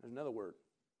impartation. There's another word.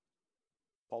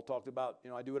 Paul talked about,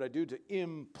 I do what I do to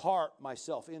impart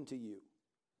myself into you.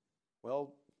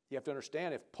 Well, you have to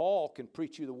understand, if Paul can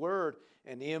preach you the word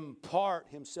and impart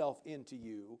himself into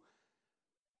you,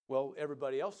 well,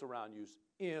 everybody else around you is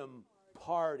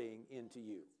imparting into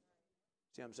you.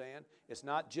 See what I'm saying? It's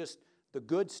not just the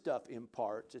good stuff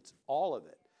imparts, it's all of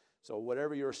it. So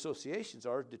whatever your associations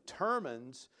are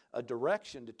determines a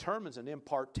direction, determines an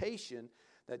impartation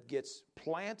that gets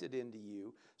planted into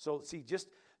you. So see, just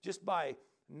by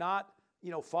not,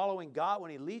 following God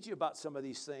when He leads you about some of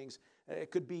these things,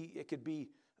 it could be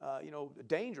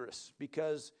dangerous,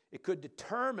 because it could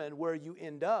determine where you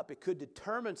end up. It could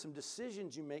determine some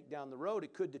decisions you make down the road.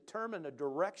 It could determine a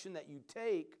direction that you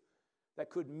take that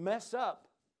could mess up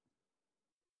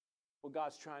what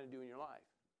God's trying to do in your life.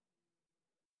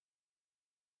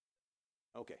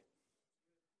 Okay.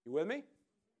 You with me?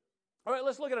 All right,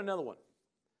 let's look at another one.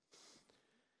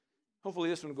 Hopefully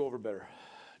this one will go over better.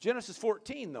 Genesis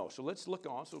 14, though. So let's look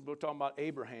on. So we're talking about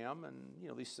Abraham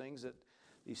and, these things,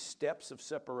 these steps of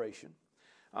separation.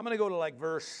 I'm going to go to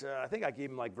verse, I think I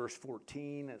gave him verse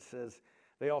 14. It says,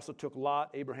 they also took Lot,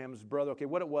 Abraham's brother. Okay,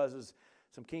 what it was is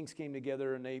some kings came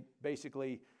together and they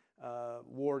basically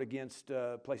warred against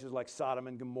places like Sodom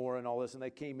and Gomorrah and all this. And they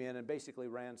came in and basically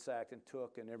ransacked and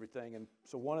took and everything. And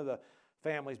so one of the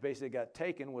families basically got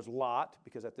taken was Lot,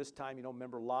 because at this time,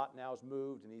 remember Lot now has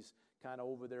moved and he's kind of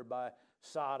over there by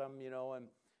Sodom,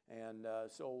 and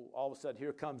so all of a sudden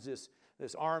here comes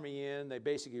this army in. They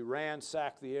basically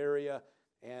ransacked the area,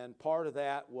 and part of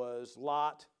that was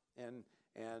Lot and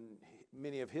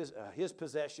many of his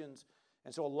possessions.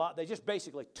 And so they just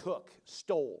basically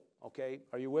stole. Okay,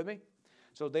 are you with me?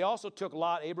 So they also took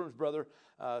Lot, Abram's brother,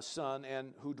 son,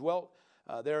 and who dwelt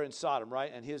there in Sodom,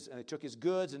 right? And they took his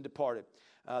goods and departed.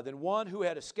 Then one who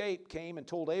had escaped came and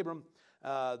told Abram,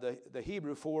 the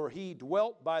Hebrew, for he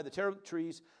dwelt by the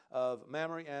territories of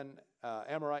Mamre and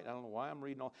Amorite. I don't know why I'm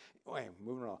reading all. Anyway,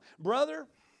 moving on. Brother,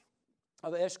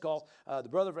 of Eshcol, the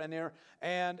brother of Aner,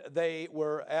 and they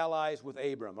were allies with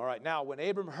Abram. All right, now when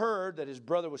Abram heard that his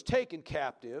brother was taken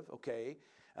captive, okay,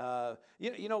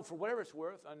 you know, for whatever it's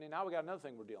worth, I mean, now we got another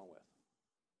thing we're dealing with.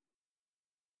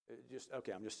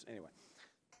 Anyway.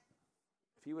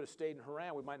 If he would have stayed in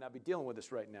Haran, we might not be dealing with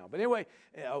this right now. But anyway,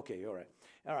 okay, all right.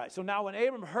 All right, so now when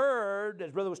Abram heard that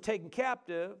his brother was taken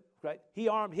captive, right, he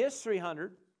armed his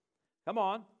 300, come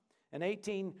on, and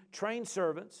 18 trained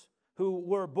servants who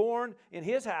were born in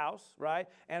his house, right,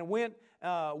 and went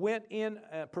in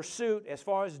pursuit as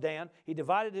far as Dan. He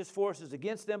divided his forces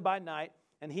against them by night,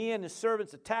 and he and his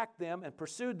servants attacked them and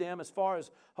pursued them as far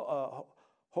as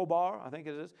Hobar, I think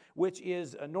it is, which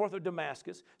is north of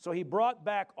Damascus. So he brought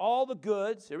back all the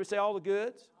goods. Everybody say all the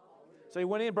goods? So he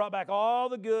went in and brought back all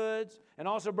the goods, and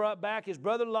also brought back his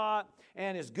brother Lot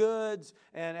and his goods,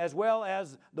 and as well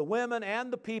as the women and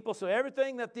the people. So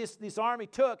everything that this army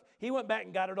took, he went back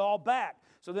and got it all back.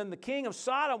 So then the king of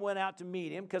Sodom went out to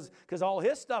meet him, because all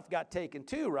his stuff got taken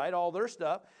too, right? All their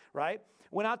stuff, right?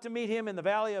 Went out to meet him in the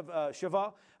valley of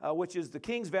Shavah, which is the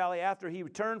king's valley, after he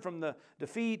returned from the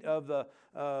defeat of the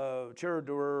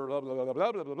Cheradur, blah, blah, blah,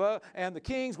 blah, blah, blah, blah, and the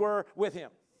kings were with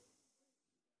him.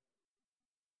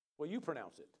 Well, you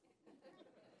pronounce it.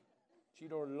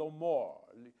 Chidor Lomor.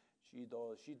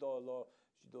 Chidor Lo.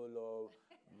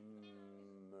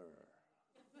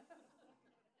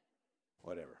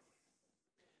 Whatever.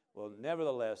 Well,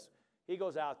 nevertheless, he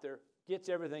goes out there, gets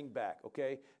everything back,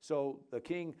 okay? So the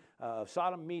king of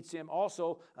Sodom meets him.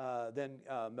 Also, then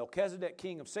Melchizedek,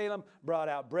 king of Salem, brought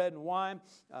out bread and wine,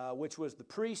 which was the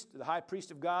priest, the high priest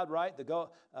of God, right? The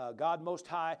God Most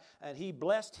High. And he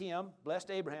blessed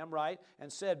Abraham, right?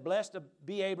 And said, blessed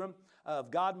be Abram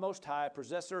of God Most High,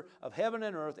 possessor of heaven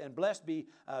and earth, and blessed be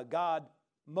God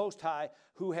Most High,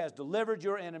 who has delivered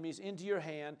your enemies into your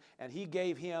hand, and he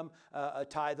gave him a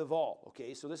tithe of all.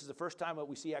 Okay, so this is the first time that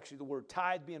we see actually the word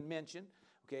tithe being mentioned.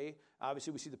 Okay,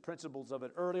 obviously we see the principles of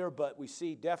it earlier, but we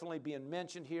see definitely being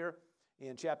mentioned here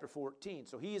in chapter 14.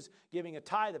 So he is giving a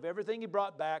tithe of everything he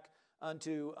brought back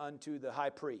unto the high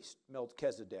priest,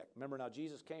 Melchizedek. Remember now,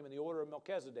 Jesus came in the order of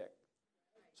Melchizedek.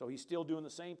 So he's still doing the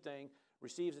same thing,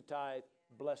 receives a tithe,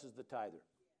 blesses the tither.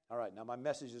 All right, now my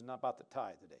message is not about the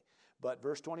tithe today. But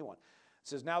verse 21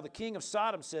 says, now the king of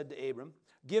Sodom said to Abram,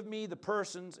 give me the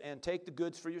persons and take the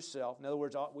goods for yourself. In other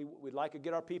words, we'd like to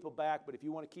get our people back, but if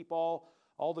you want to keep all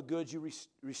the goods you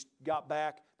got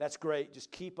back, that's great.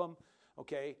 Just keep them,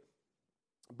 okay?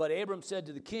 But Abram said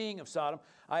to the king of Sodom,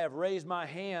 I have raised my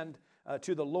hand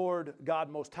to the Lord God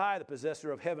Most High, the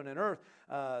possessor of heaven and earth,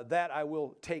 that I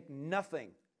will take nothing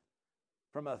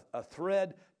from a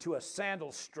thread to a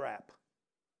sandal strap,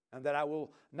 and that I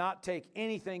will not take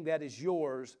anything that is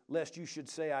yours, lest you should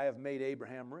say I have made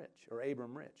Abram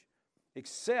rich,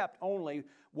 except only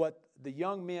what the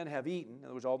young men have eaten. In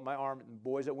other words, all my armed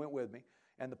boys that went with me,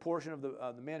 and the portion of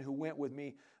the men who went with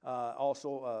me,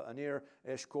 also Aner,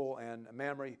 Eshcol, and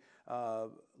Mamre,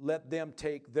 let them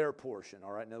take their portion,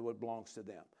 all right, in other words, what belongs to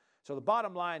them. So the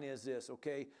bottom line is this,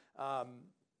 okay,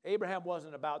 Abraham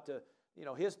wasn't about to,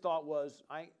 his thought was,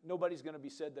 nobody's going to be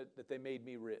said that they made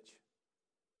me rich.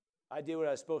 I did what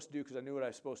I was supposed to do because I knew what I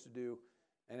was supposed to do,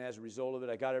 and as a result of it,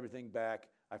 I got everything back.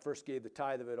 I first gave the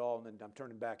tithe of it all, and then I'm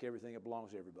turning back everything that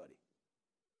belongs to everybody.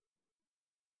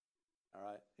 All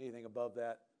right, anything above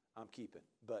that, I'm keeping.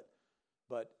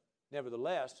 But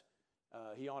nevertheless,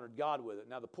 he honored God with it.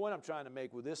 Now, the point I'm trying to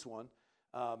make with this one,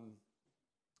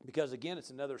 because again, it's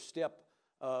another step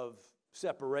of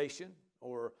separation,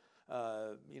 or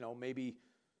maybe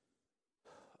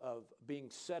of being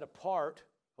set apart.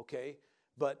 Okay,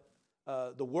 but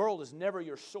the world is never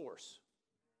your source.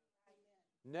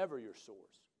 Never your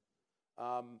source.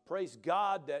 Praise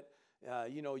God that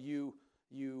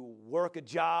you work a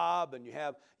job and you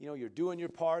have you're doing your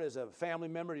part as a family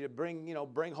member to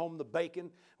bring home the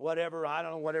bacon, whatever, I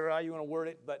don't know, whatever how you want to word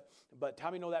it, but how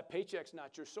many know that paycheck's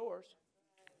not your source?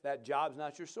 That job's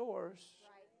not your source.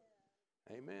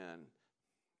 Right.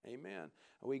 Amen.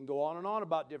 We can go on and on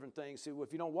about different things. See,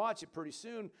 if you don't watch it, pretty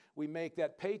soon we make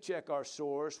that paycheck our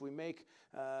source. We make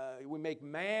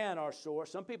man our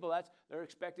source. Some people they're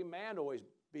expecting man to always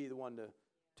be the one to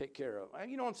take care of.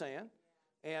 You know what I'm saying?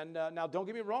 And now, don't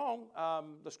get me wrong.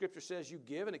 The Scripture says you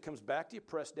give, and it comes back to you,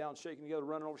 pressed down, shaken together,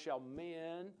 running over. Shall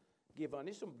men give unto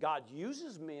you? So God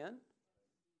uses men,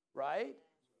 right?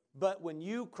 But when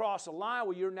you cross a line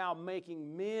where you're now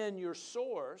making men your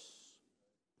source,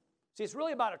 see, it's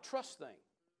really about a trust thing.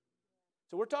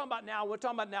 So we're talking about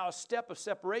now a step of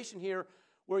separation here,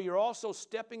 where you're also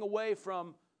stepping away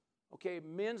from, okay,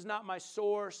 men's not my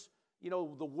source.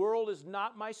 the world is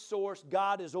not my source.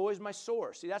 God is always my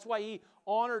source. See, that's why he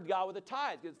honored God with a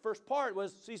tithe. The first part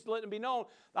was, cease to let it be known,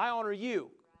 I honor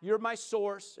you. You're my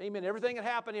source. Amen. Everything that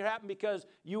happened here happened because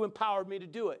you empowered me to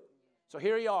do it. So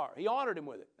here you are. He honored him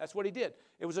with it. That's what he did.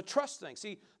 It was a trust thing.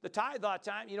 See, the tithe, a lot of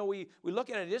time, we look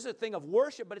at it, it is a thing of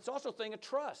worship, but it's also a thing of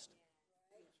trust.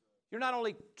 You're not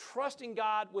only trusting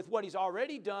God with what he's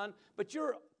already done, but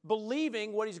you're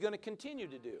believing what he's going to continue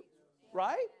to do.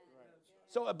 Right?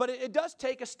 So, but it does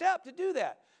take a step to do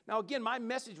that. Now, again, my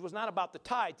message was not about the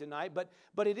tithe tonight,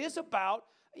 but it is about,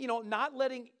 not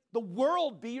letting the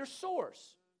world be your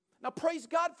source. Now, praise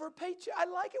God for a paycheck. I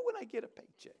like it when I get a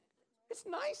paycheck. It's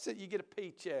nice that you get a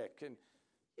paycheck and,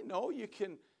 you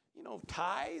can,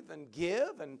 tithe and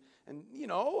give and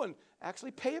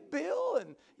actually pay a bill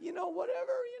and,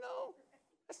 whatever,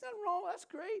 That's not wrong. That's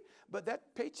great. But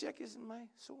that paycheck isn't my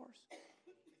source.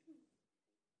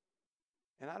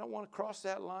 And I don't want to cross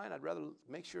that line. I'd rather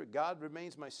make sure God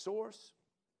remains my source.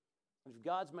 If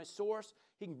God's my source,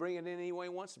 he can bring it in any way he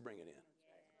wants to bring it in.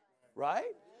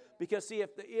 Right? Because see,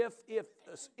 if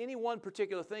any one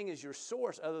particular thing is your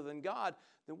source other than God,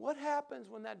 then what happens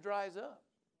when that dries up?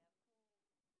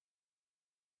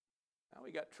 Now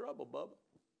we got trouble, Bubba.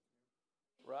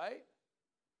 Right?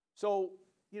 So,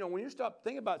 when you stop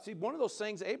thinking about it, see, one of those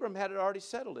things, Abram had already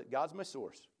settled it. God's my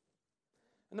source.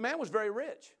 And the man was very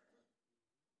rich.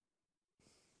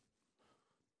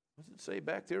 What does it say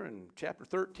back there in chapter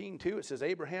 13, too? It says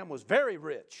Abraham was very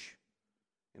rich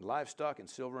in livestock and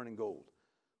silver and in gold.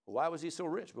 Well, why was he so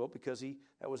rich? Well, because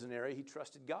that was an area he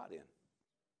trusted God in.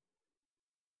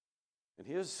 And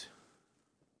his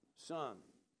son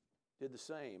did the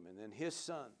same. And then his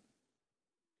son.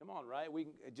 Come on, right? We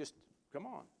can just, come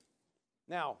on.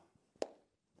 Now,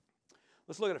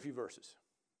 let's look at a few verses.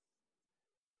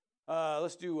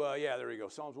 Let's do, there we go.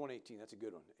 Psalms 118, that's a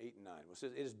good one, 8 and 9. It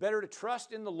says, it is better to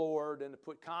trust in the Lord than to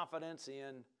put confidence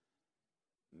in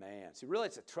man. See, really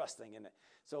it's a trust thing, isn't it?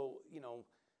 So,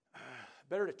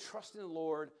 better to trust in the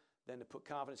Lord than to put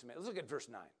confidence in man. Let's look at verse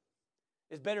 9.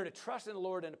 It's better to trust in the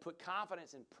Lord than to put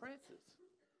confidence in princes.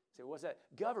 Say, what's that?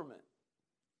 Government.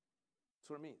 That's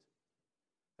what it means.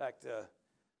 In fact,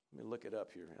 let me look it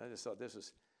up here. I just thought this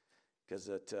was, because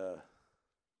the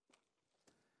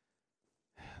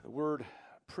word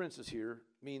princes here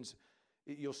means,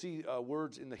 you'll see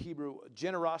words in the Hebrew,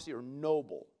 generosity or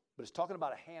noble. But it's talking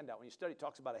about a handout. When you study, it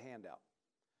talks about a handout.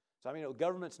 So,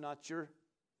 government's not your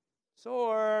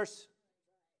source.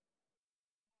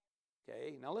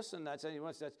 Okay, now listen, that's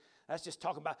just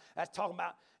talking about,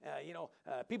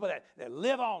 people that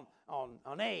live on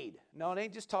aid. No, it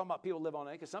ain't just talking about people who live on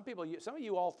aid, because some of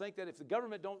you all think that if the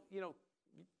government don't,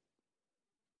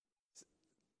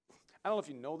 I don't know if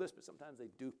you know this, but sometimes they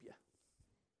dupe you.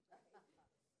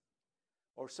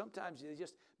 Or sometimes they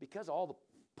just, because of all the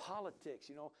politics,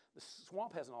 the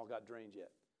swamp hasn't all got drained yet.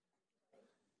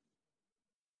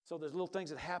 So there's little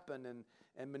things that happen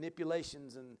and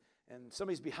manipulations and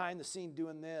somebody's behind the scene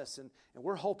doing this. And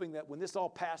we're hoping that when this all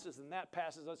passes and that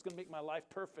passes, it's going to make my life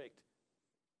perfect.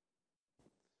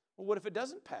 Well, what if it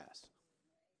doesn't pass?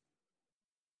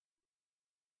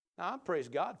 Now, I praise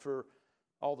God for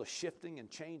all the shifting and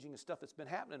changing and stuff that's been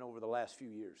happening over the last few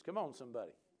years. Come on,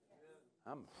 somebody.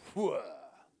 I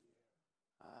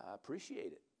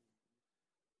appreciate it.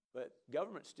 But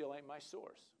government still ain't my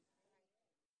source.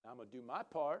 I'm going to do my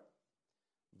part,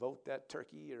 vote that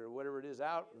turkey or whatever it is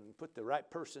out and put the right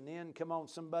person in. Come on,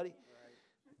 somebody. Right.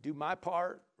 Do my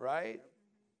part, right?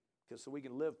 Because so we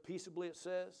can live peaceably, it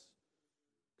says.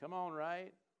 Come on,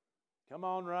 right? Come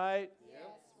on, right? Yes,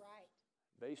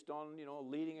 right. Based on,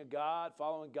 leading of God,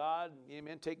 following God.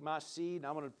 Amen. Take my seed. And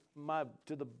I'm going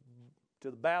to the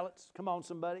ballots. Come on,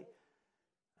 somebody.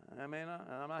 I'm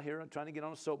not here trying to get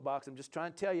on a soapbox. I'm just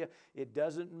trying to tell you, it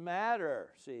doesn't matter,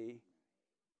 see.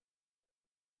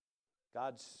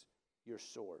 God's your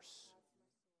source.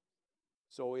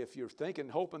 So if you're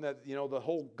hoping that, the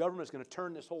whole government's going to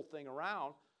turn this whole thing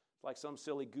around, like some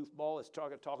silly goofball that's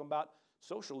talking about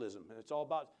socialism. And it's all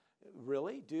about,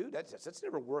 really, dude, that's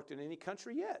never worked in any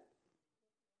country yet.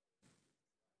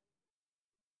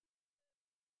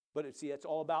 But it's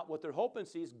all about what they're hoping,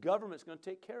 see, is government's going to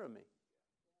take care of me.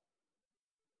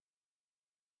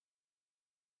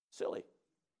 Silly.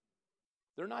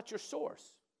 They're not your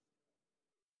source.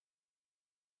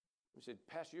 You said,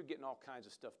 Pastor, you're getting all kinds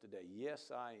of stuff today.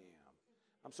 Yes, I am.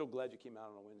 I'm so glad you came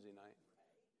out on a Wednesday night.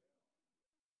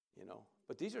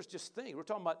 But these are just things. We're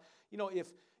talking about,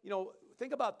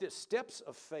 think about this, steps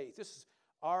of faith. This is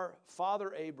our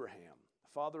father Abraham, the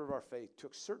father of our faith,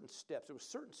 took certain steps. There were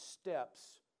certain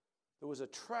steps. There was a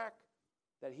track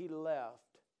that he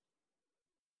left,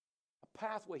 a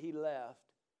pathway he left,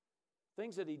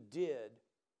 things that he did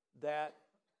that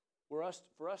were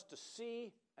for us to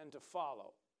see and to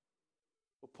follow.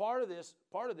 Well, part of this,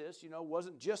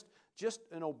 wasn't just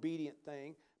an obedient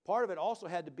thing. Part of it also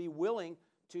had to be willing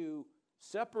to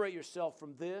separate yourself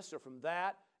from this or from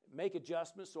that, make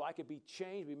adjustments so I could be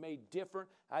changed, be made different.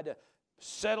 I had to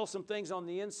settle some things on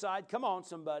the inside. Come on,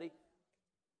 somebody.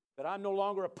 That I'm no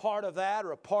longer a part of that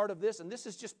or a part of this, and this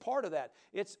is just part of that.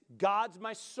 It's God's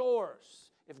my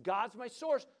source. If God's my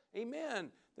source,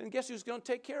 amen, then guess who's going to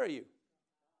take care of you?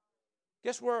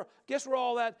 Guess where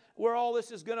all this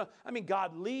is going to,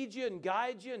 God leads you and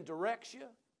guides you and directs you.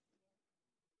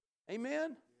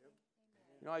 Amen?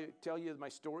 I tell you my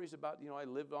stories about, I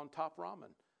lived on Top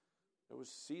Ramen. There was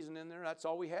season in there. That's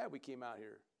all we had. We came out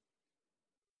here.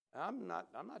 I'm not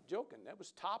joking. That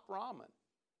was Top Ramen.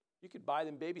 You could buy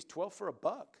them babies 12 for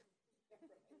 $1.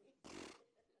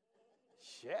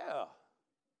 Yeah.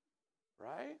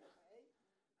 Right?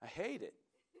 I hate it.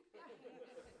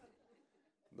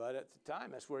 But at the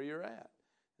time, that's where you're at.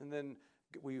 And then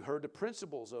we heard the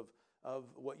principles of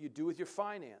what you do with your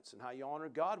finance and how you honor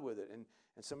God with it. And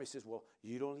somebody says, well,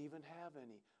 you don't even have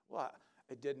any. Well,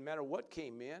 it didn't matter what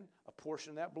came in. A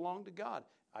portion of that belonged to God.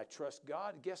 I trust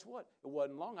God. Guess what? It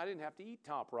wasn't long. I didn't have to eat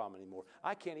Top Ramen anymore.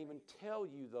 I can't even tell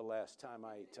you the last time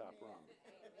I ate Top Ramen.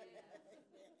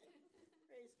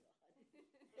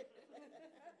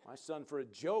 My son, for a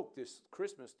joke this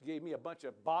Christmas, gave me a box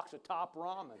of Top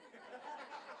Ramen.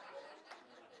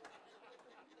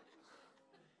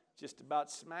 Just about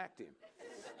smacked him.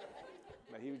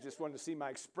 But he just wanted to see my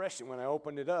expression when I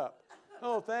opened it up.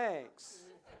 Oh, thanks.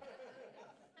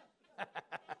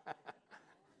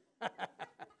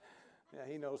 Yeah,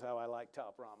 he knows how I like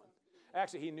Top Ramen.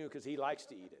 Actually, he knew because he likes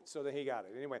to eat it. So then he got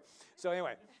it. Anyway,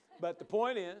 but the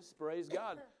point is, praise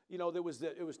God, it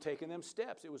was taking them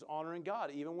steps. It was honoring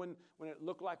God. Even when it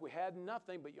looked like we had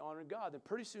nothing, but you honored God. Then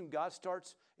pretty soon God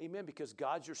starts, amen, because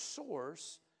God's your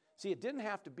source. See, it didn't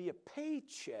have to be a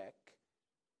paycheck.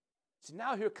 So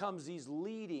now here comes these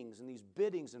leadings and these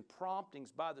biddings and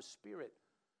promptings by the Spirit.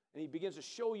 And he begins to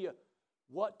show you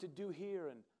what to do here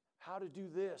and how to do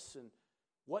this and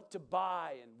what to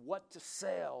buy and what to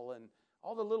sell and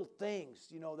all the little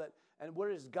things, and where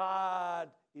is God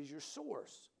is your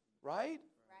source, right?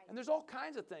 And there's all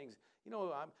kinds of things.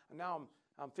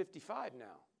 I'm 55 now.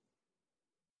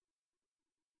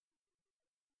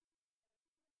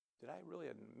 Did I really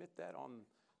admit that on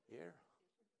the air?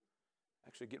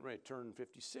 Actually getting ready to turn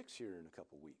 56 here in a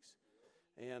couple weeks.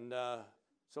 And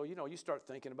so, you start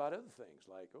thinking about other things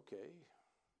like, okay,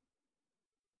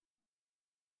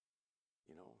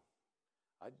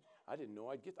 I didn't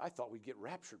know I thought we'd get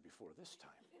raptured before this time.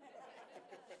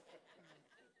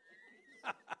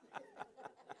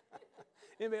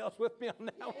 Anybody else with me on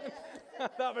that one? I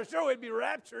thought for sure we'd be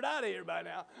raptured out of here by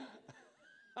now.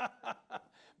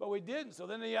 But we didn't. So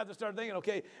then you have to start thinking,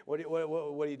 okay, what do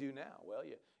you do now? Well,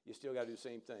 you still got to do the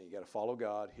same thing. You got to follow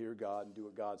God, hear God, and do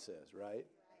what God says, right?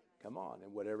 Come on.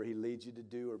 And whatever he leads you to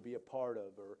do or be a part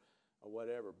of or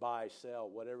whatever, buy, sell,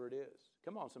 whatever it is.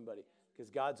 Come on, somebody, because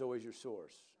God's always your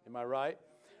source. Am I right?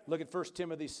 Look at 1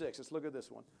 Timothy 6. Let's look at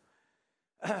this one.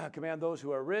 Command those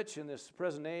who are rich in this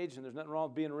present age, and there's nothing wrong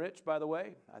with being rich, by the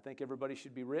way. I think everybody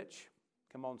should be rich.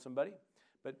 Come on, somebody.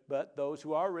 But those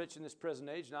who are rich in this present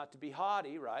age, not to be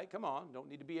haughty, right? Come on, don't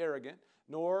need to be arrogant.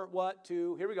 Nor what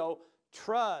to, here we go,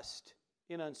 trust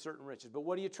in uncertain riches. But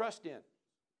what do you trust in?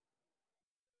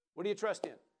 What do you trust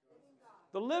in?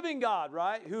 The living God,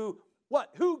 right? Who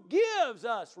gives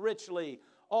us richly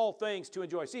all things to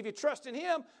enjoy. See, if you trust in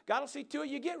him, God will see to it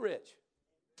you get rich.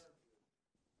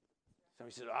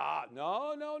 Somebody says,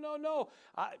 no.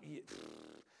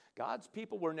 God's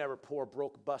people were never poor,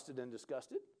 broke, busted, and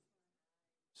disgusted.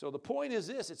 So the point is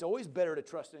this, it's always better to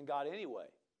trust in God anyway.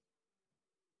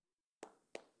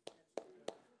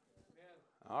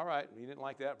 All right, you didn't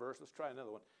like that verse. Let's try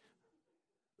another one.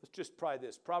 Let's just try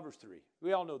this. Proverbs 3.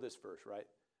 We all know this verse, right?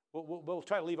 We'll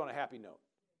try to leave on a happy note.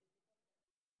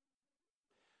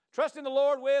 Trust in the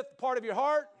Lord with part of your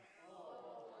heart.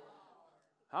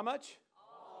 How much?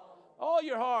 All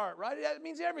your heart, right? That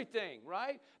means everything,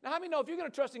 right? Now, how many know if you're going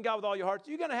to trust in God with all your heart,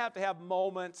 you're going to have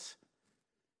moments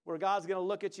where God's going to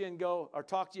look at you and go, or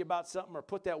talk to you about something, or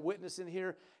put that witness in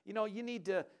here. You need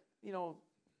to,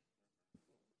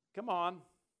 come on.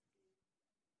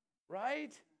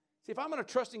 Right? See, if I'm going to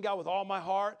trust in God with all my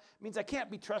heart, it means I can't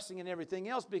be trusting in everything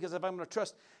else, because if I'm going to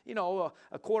trust,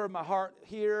 a quarter of my heart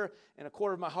here, and a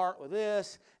quarter of my heart with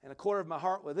this, and a quarter of my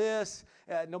heart with this,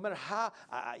 no matter how,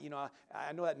 I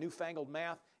know that newfangled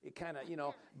math, it kind of,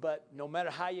 but no matter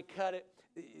how you cut it,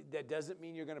 that doesn't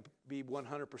mean you're going to be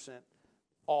 100%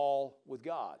 all with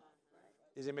God.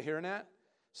 Is anybody hearing that?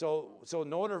 So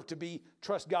in order to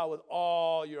trust God with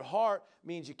all your heart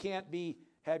means you can't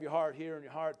have your heart here and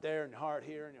your heart there and your heart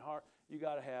here and your heart. You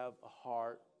got to have a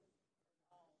heart.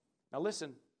 Now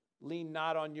listen, lean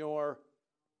not on your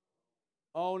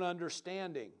own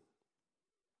understanding.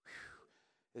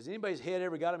 Whew. Has anybody's head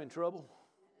ever got them in trouble?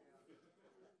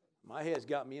 My head's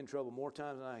got me in trouble more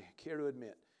times than I care to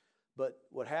admit. But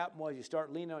what happened was you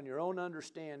start leaning on your own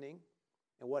understanding,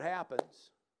 and what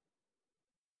happens?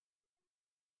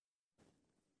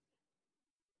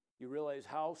 You realize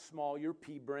how small your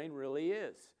pea brain really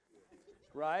is,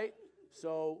 right?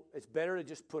 So it's better to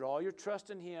just put all your trust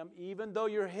in Him, even though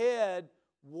your head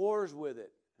wars with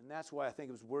it. And that's why I think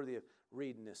it was worthy of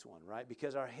reading this one, right?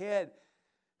 Because our head,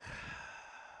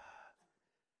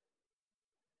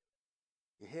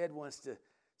 your head wants to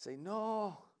say,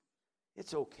 no,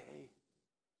 it's okay.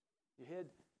 Your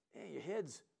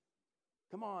head's,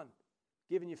 come on,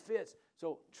 giving you fits.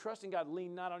 So trusting God,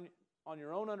 lean not on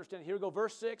your own understanding. Here we go,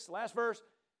 verse 6, last verse.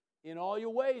 In all your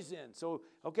ways then. So,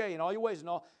 okay, in all your ways, in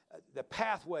all the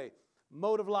pathway,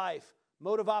 mode of life,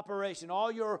 mode of operation,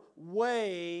 all your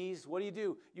ways, what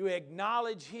do? You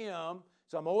acknowledge Him.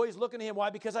 So I'm always looking to Him.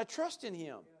 Why? Because I trust in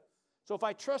Him. So if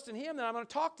I trust in Him, then I'm going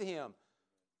to talk to Him.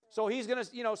 So He's going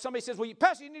to, somebody says, well,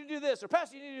 Pastor, you need to do this, or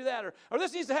Pastor, you need to do that, or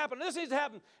this needs to happen, or this needs to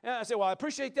happen. And I say, well, I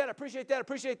appreciate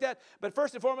that. But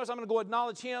first and foremost, I'm going to go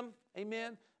acknowledge Him.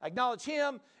 Amen. I acknowledge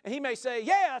Him, and He may say,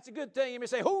 yeah, that's a good thing. He may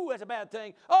say, ooh, that's a bad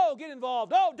thing. Oh, get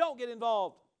involved. Oh, don't get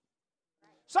involved.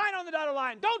 Sign on the dotted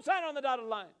line. Don't sign on the dotted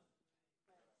line.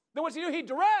 Then what's He do? He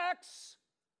directs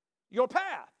your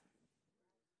path,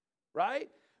 right?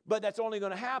 But that's only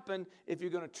going to happen if you're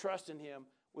going to trust in Him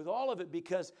with all of it,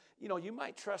 because, you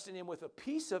might trust in Him with a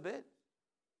piece of it,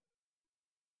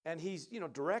 and He's,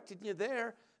 directed you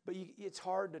there, but it's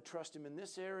hard to trust Him in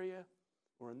this area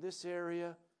or in this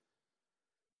area.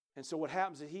 And so what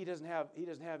happens is He doesn't have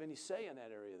any say in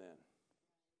that area then.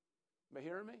 Am I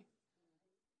hearing me?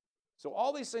 So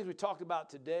all these things we talked about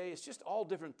today, it's just all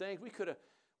different things. We could have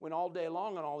went all day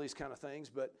long on all these kind of things,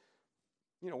 but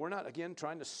we're not, again,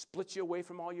 trying to split you away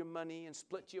from all your money and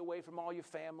split you away from all your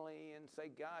family and say,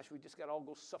 gosh, we just got to all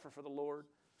go suffer for the Lord.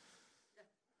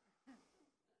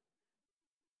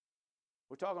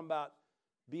 We're talking about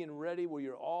being ready where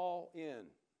you're all in.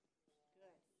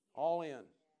 All in.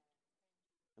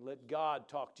 And let God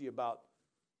talk to you about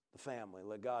the family.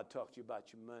 Let God talk to you about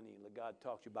your money. Let God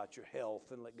talk to you about your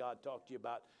health. And let God talk to you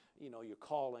about, your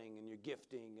calling and your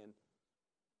gifting. And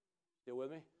still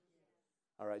with me?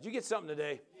 All right. Did you get something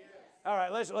today? Yes. All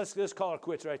right. Let's call it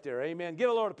quits right there. Amen. Give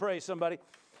the Lord a praise, somebody.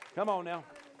 Come on now.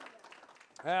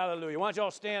 Hallelujah. Why don't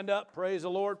y'all stand up? Praise the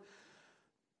Lord.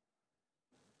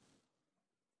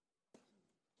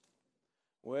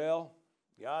 Well,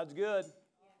 God's good.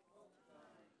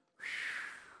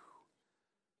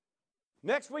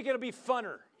 Next week it'll be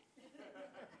funner.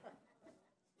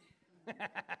 You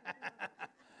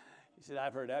said,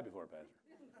 I've heard that before, Pastor.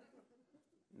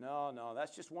 No,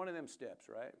 that's just one of them steps,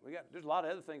 right? There's a lot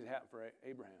of other things that happen for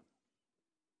Abraham.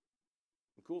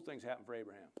 Some cool things happen for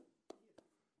Abraham.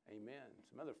 Amen.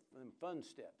 Some other fun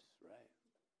steps, right?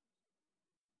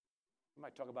 We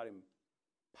might talk about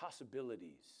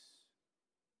impossibilities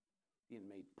being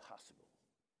made possible.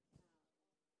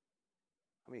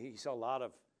 I mean, he saw a lot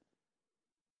of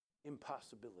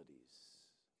impossibilities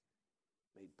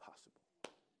made possible.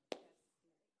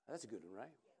 That's a good one, right?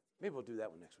 Maybe we'll do that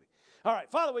one next week. All right,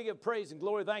 Father, we give praise and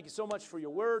glory. Thank you so much for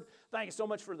your word. Thank you so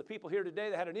much for the people here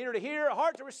today that had an ear to hear, a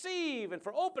heart to receive, and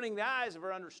for opening the eyes of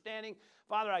our understanding.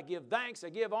 Father, I give thanks. I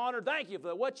give honor. Thank you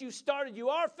for what you started, you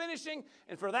are finishing.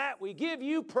 And for that, we give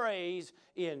you praise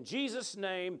in Jesus'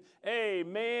 name.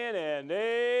 Amen and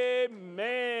amen.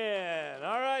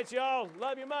 All right, y'all.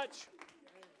 Love you much.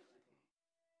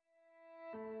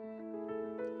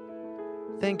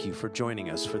 Thank you for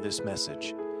joining us for this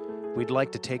message. We'd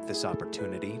like to take this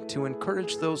opportunity to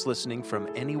encourage those listening from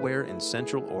anywhere in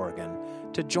Central Oregon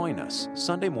to join us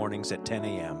Sunday mornings at 10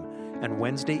 a.m. and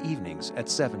Wednesday evenings at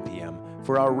 7 p.m.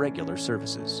 for our regular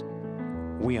services.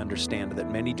 We understand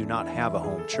that many do not have a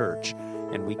home church,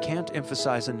 and we can't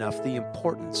emphasize enough the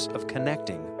importance of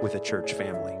connecting with a church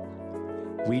family.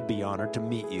 We'd be honored to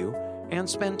meet you and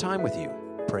spend time with you,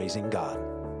 praising God.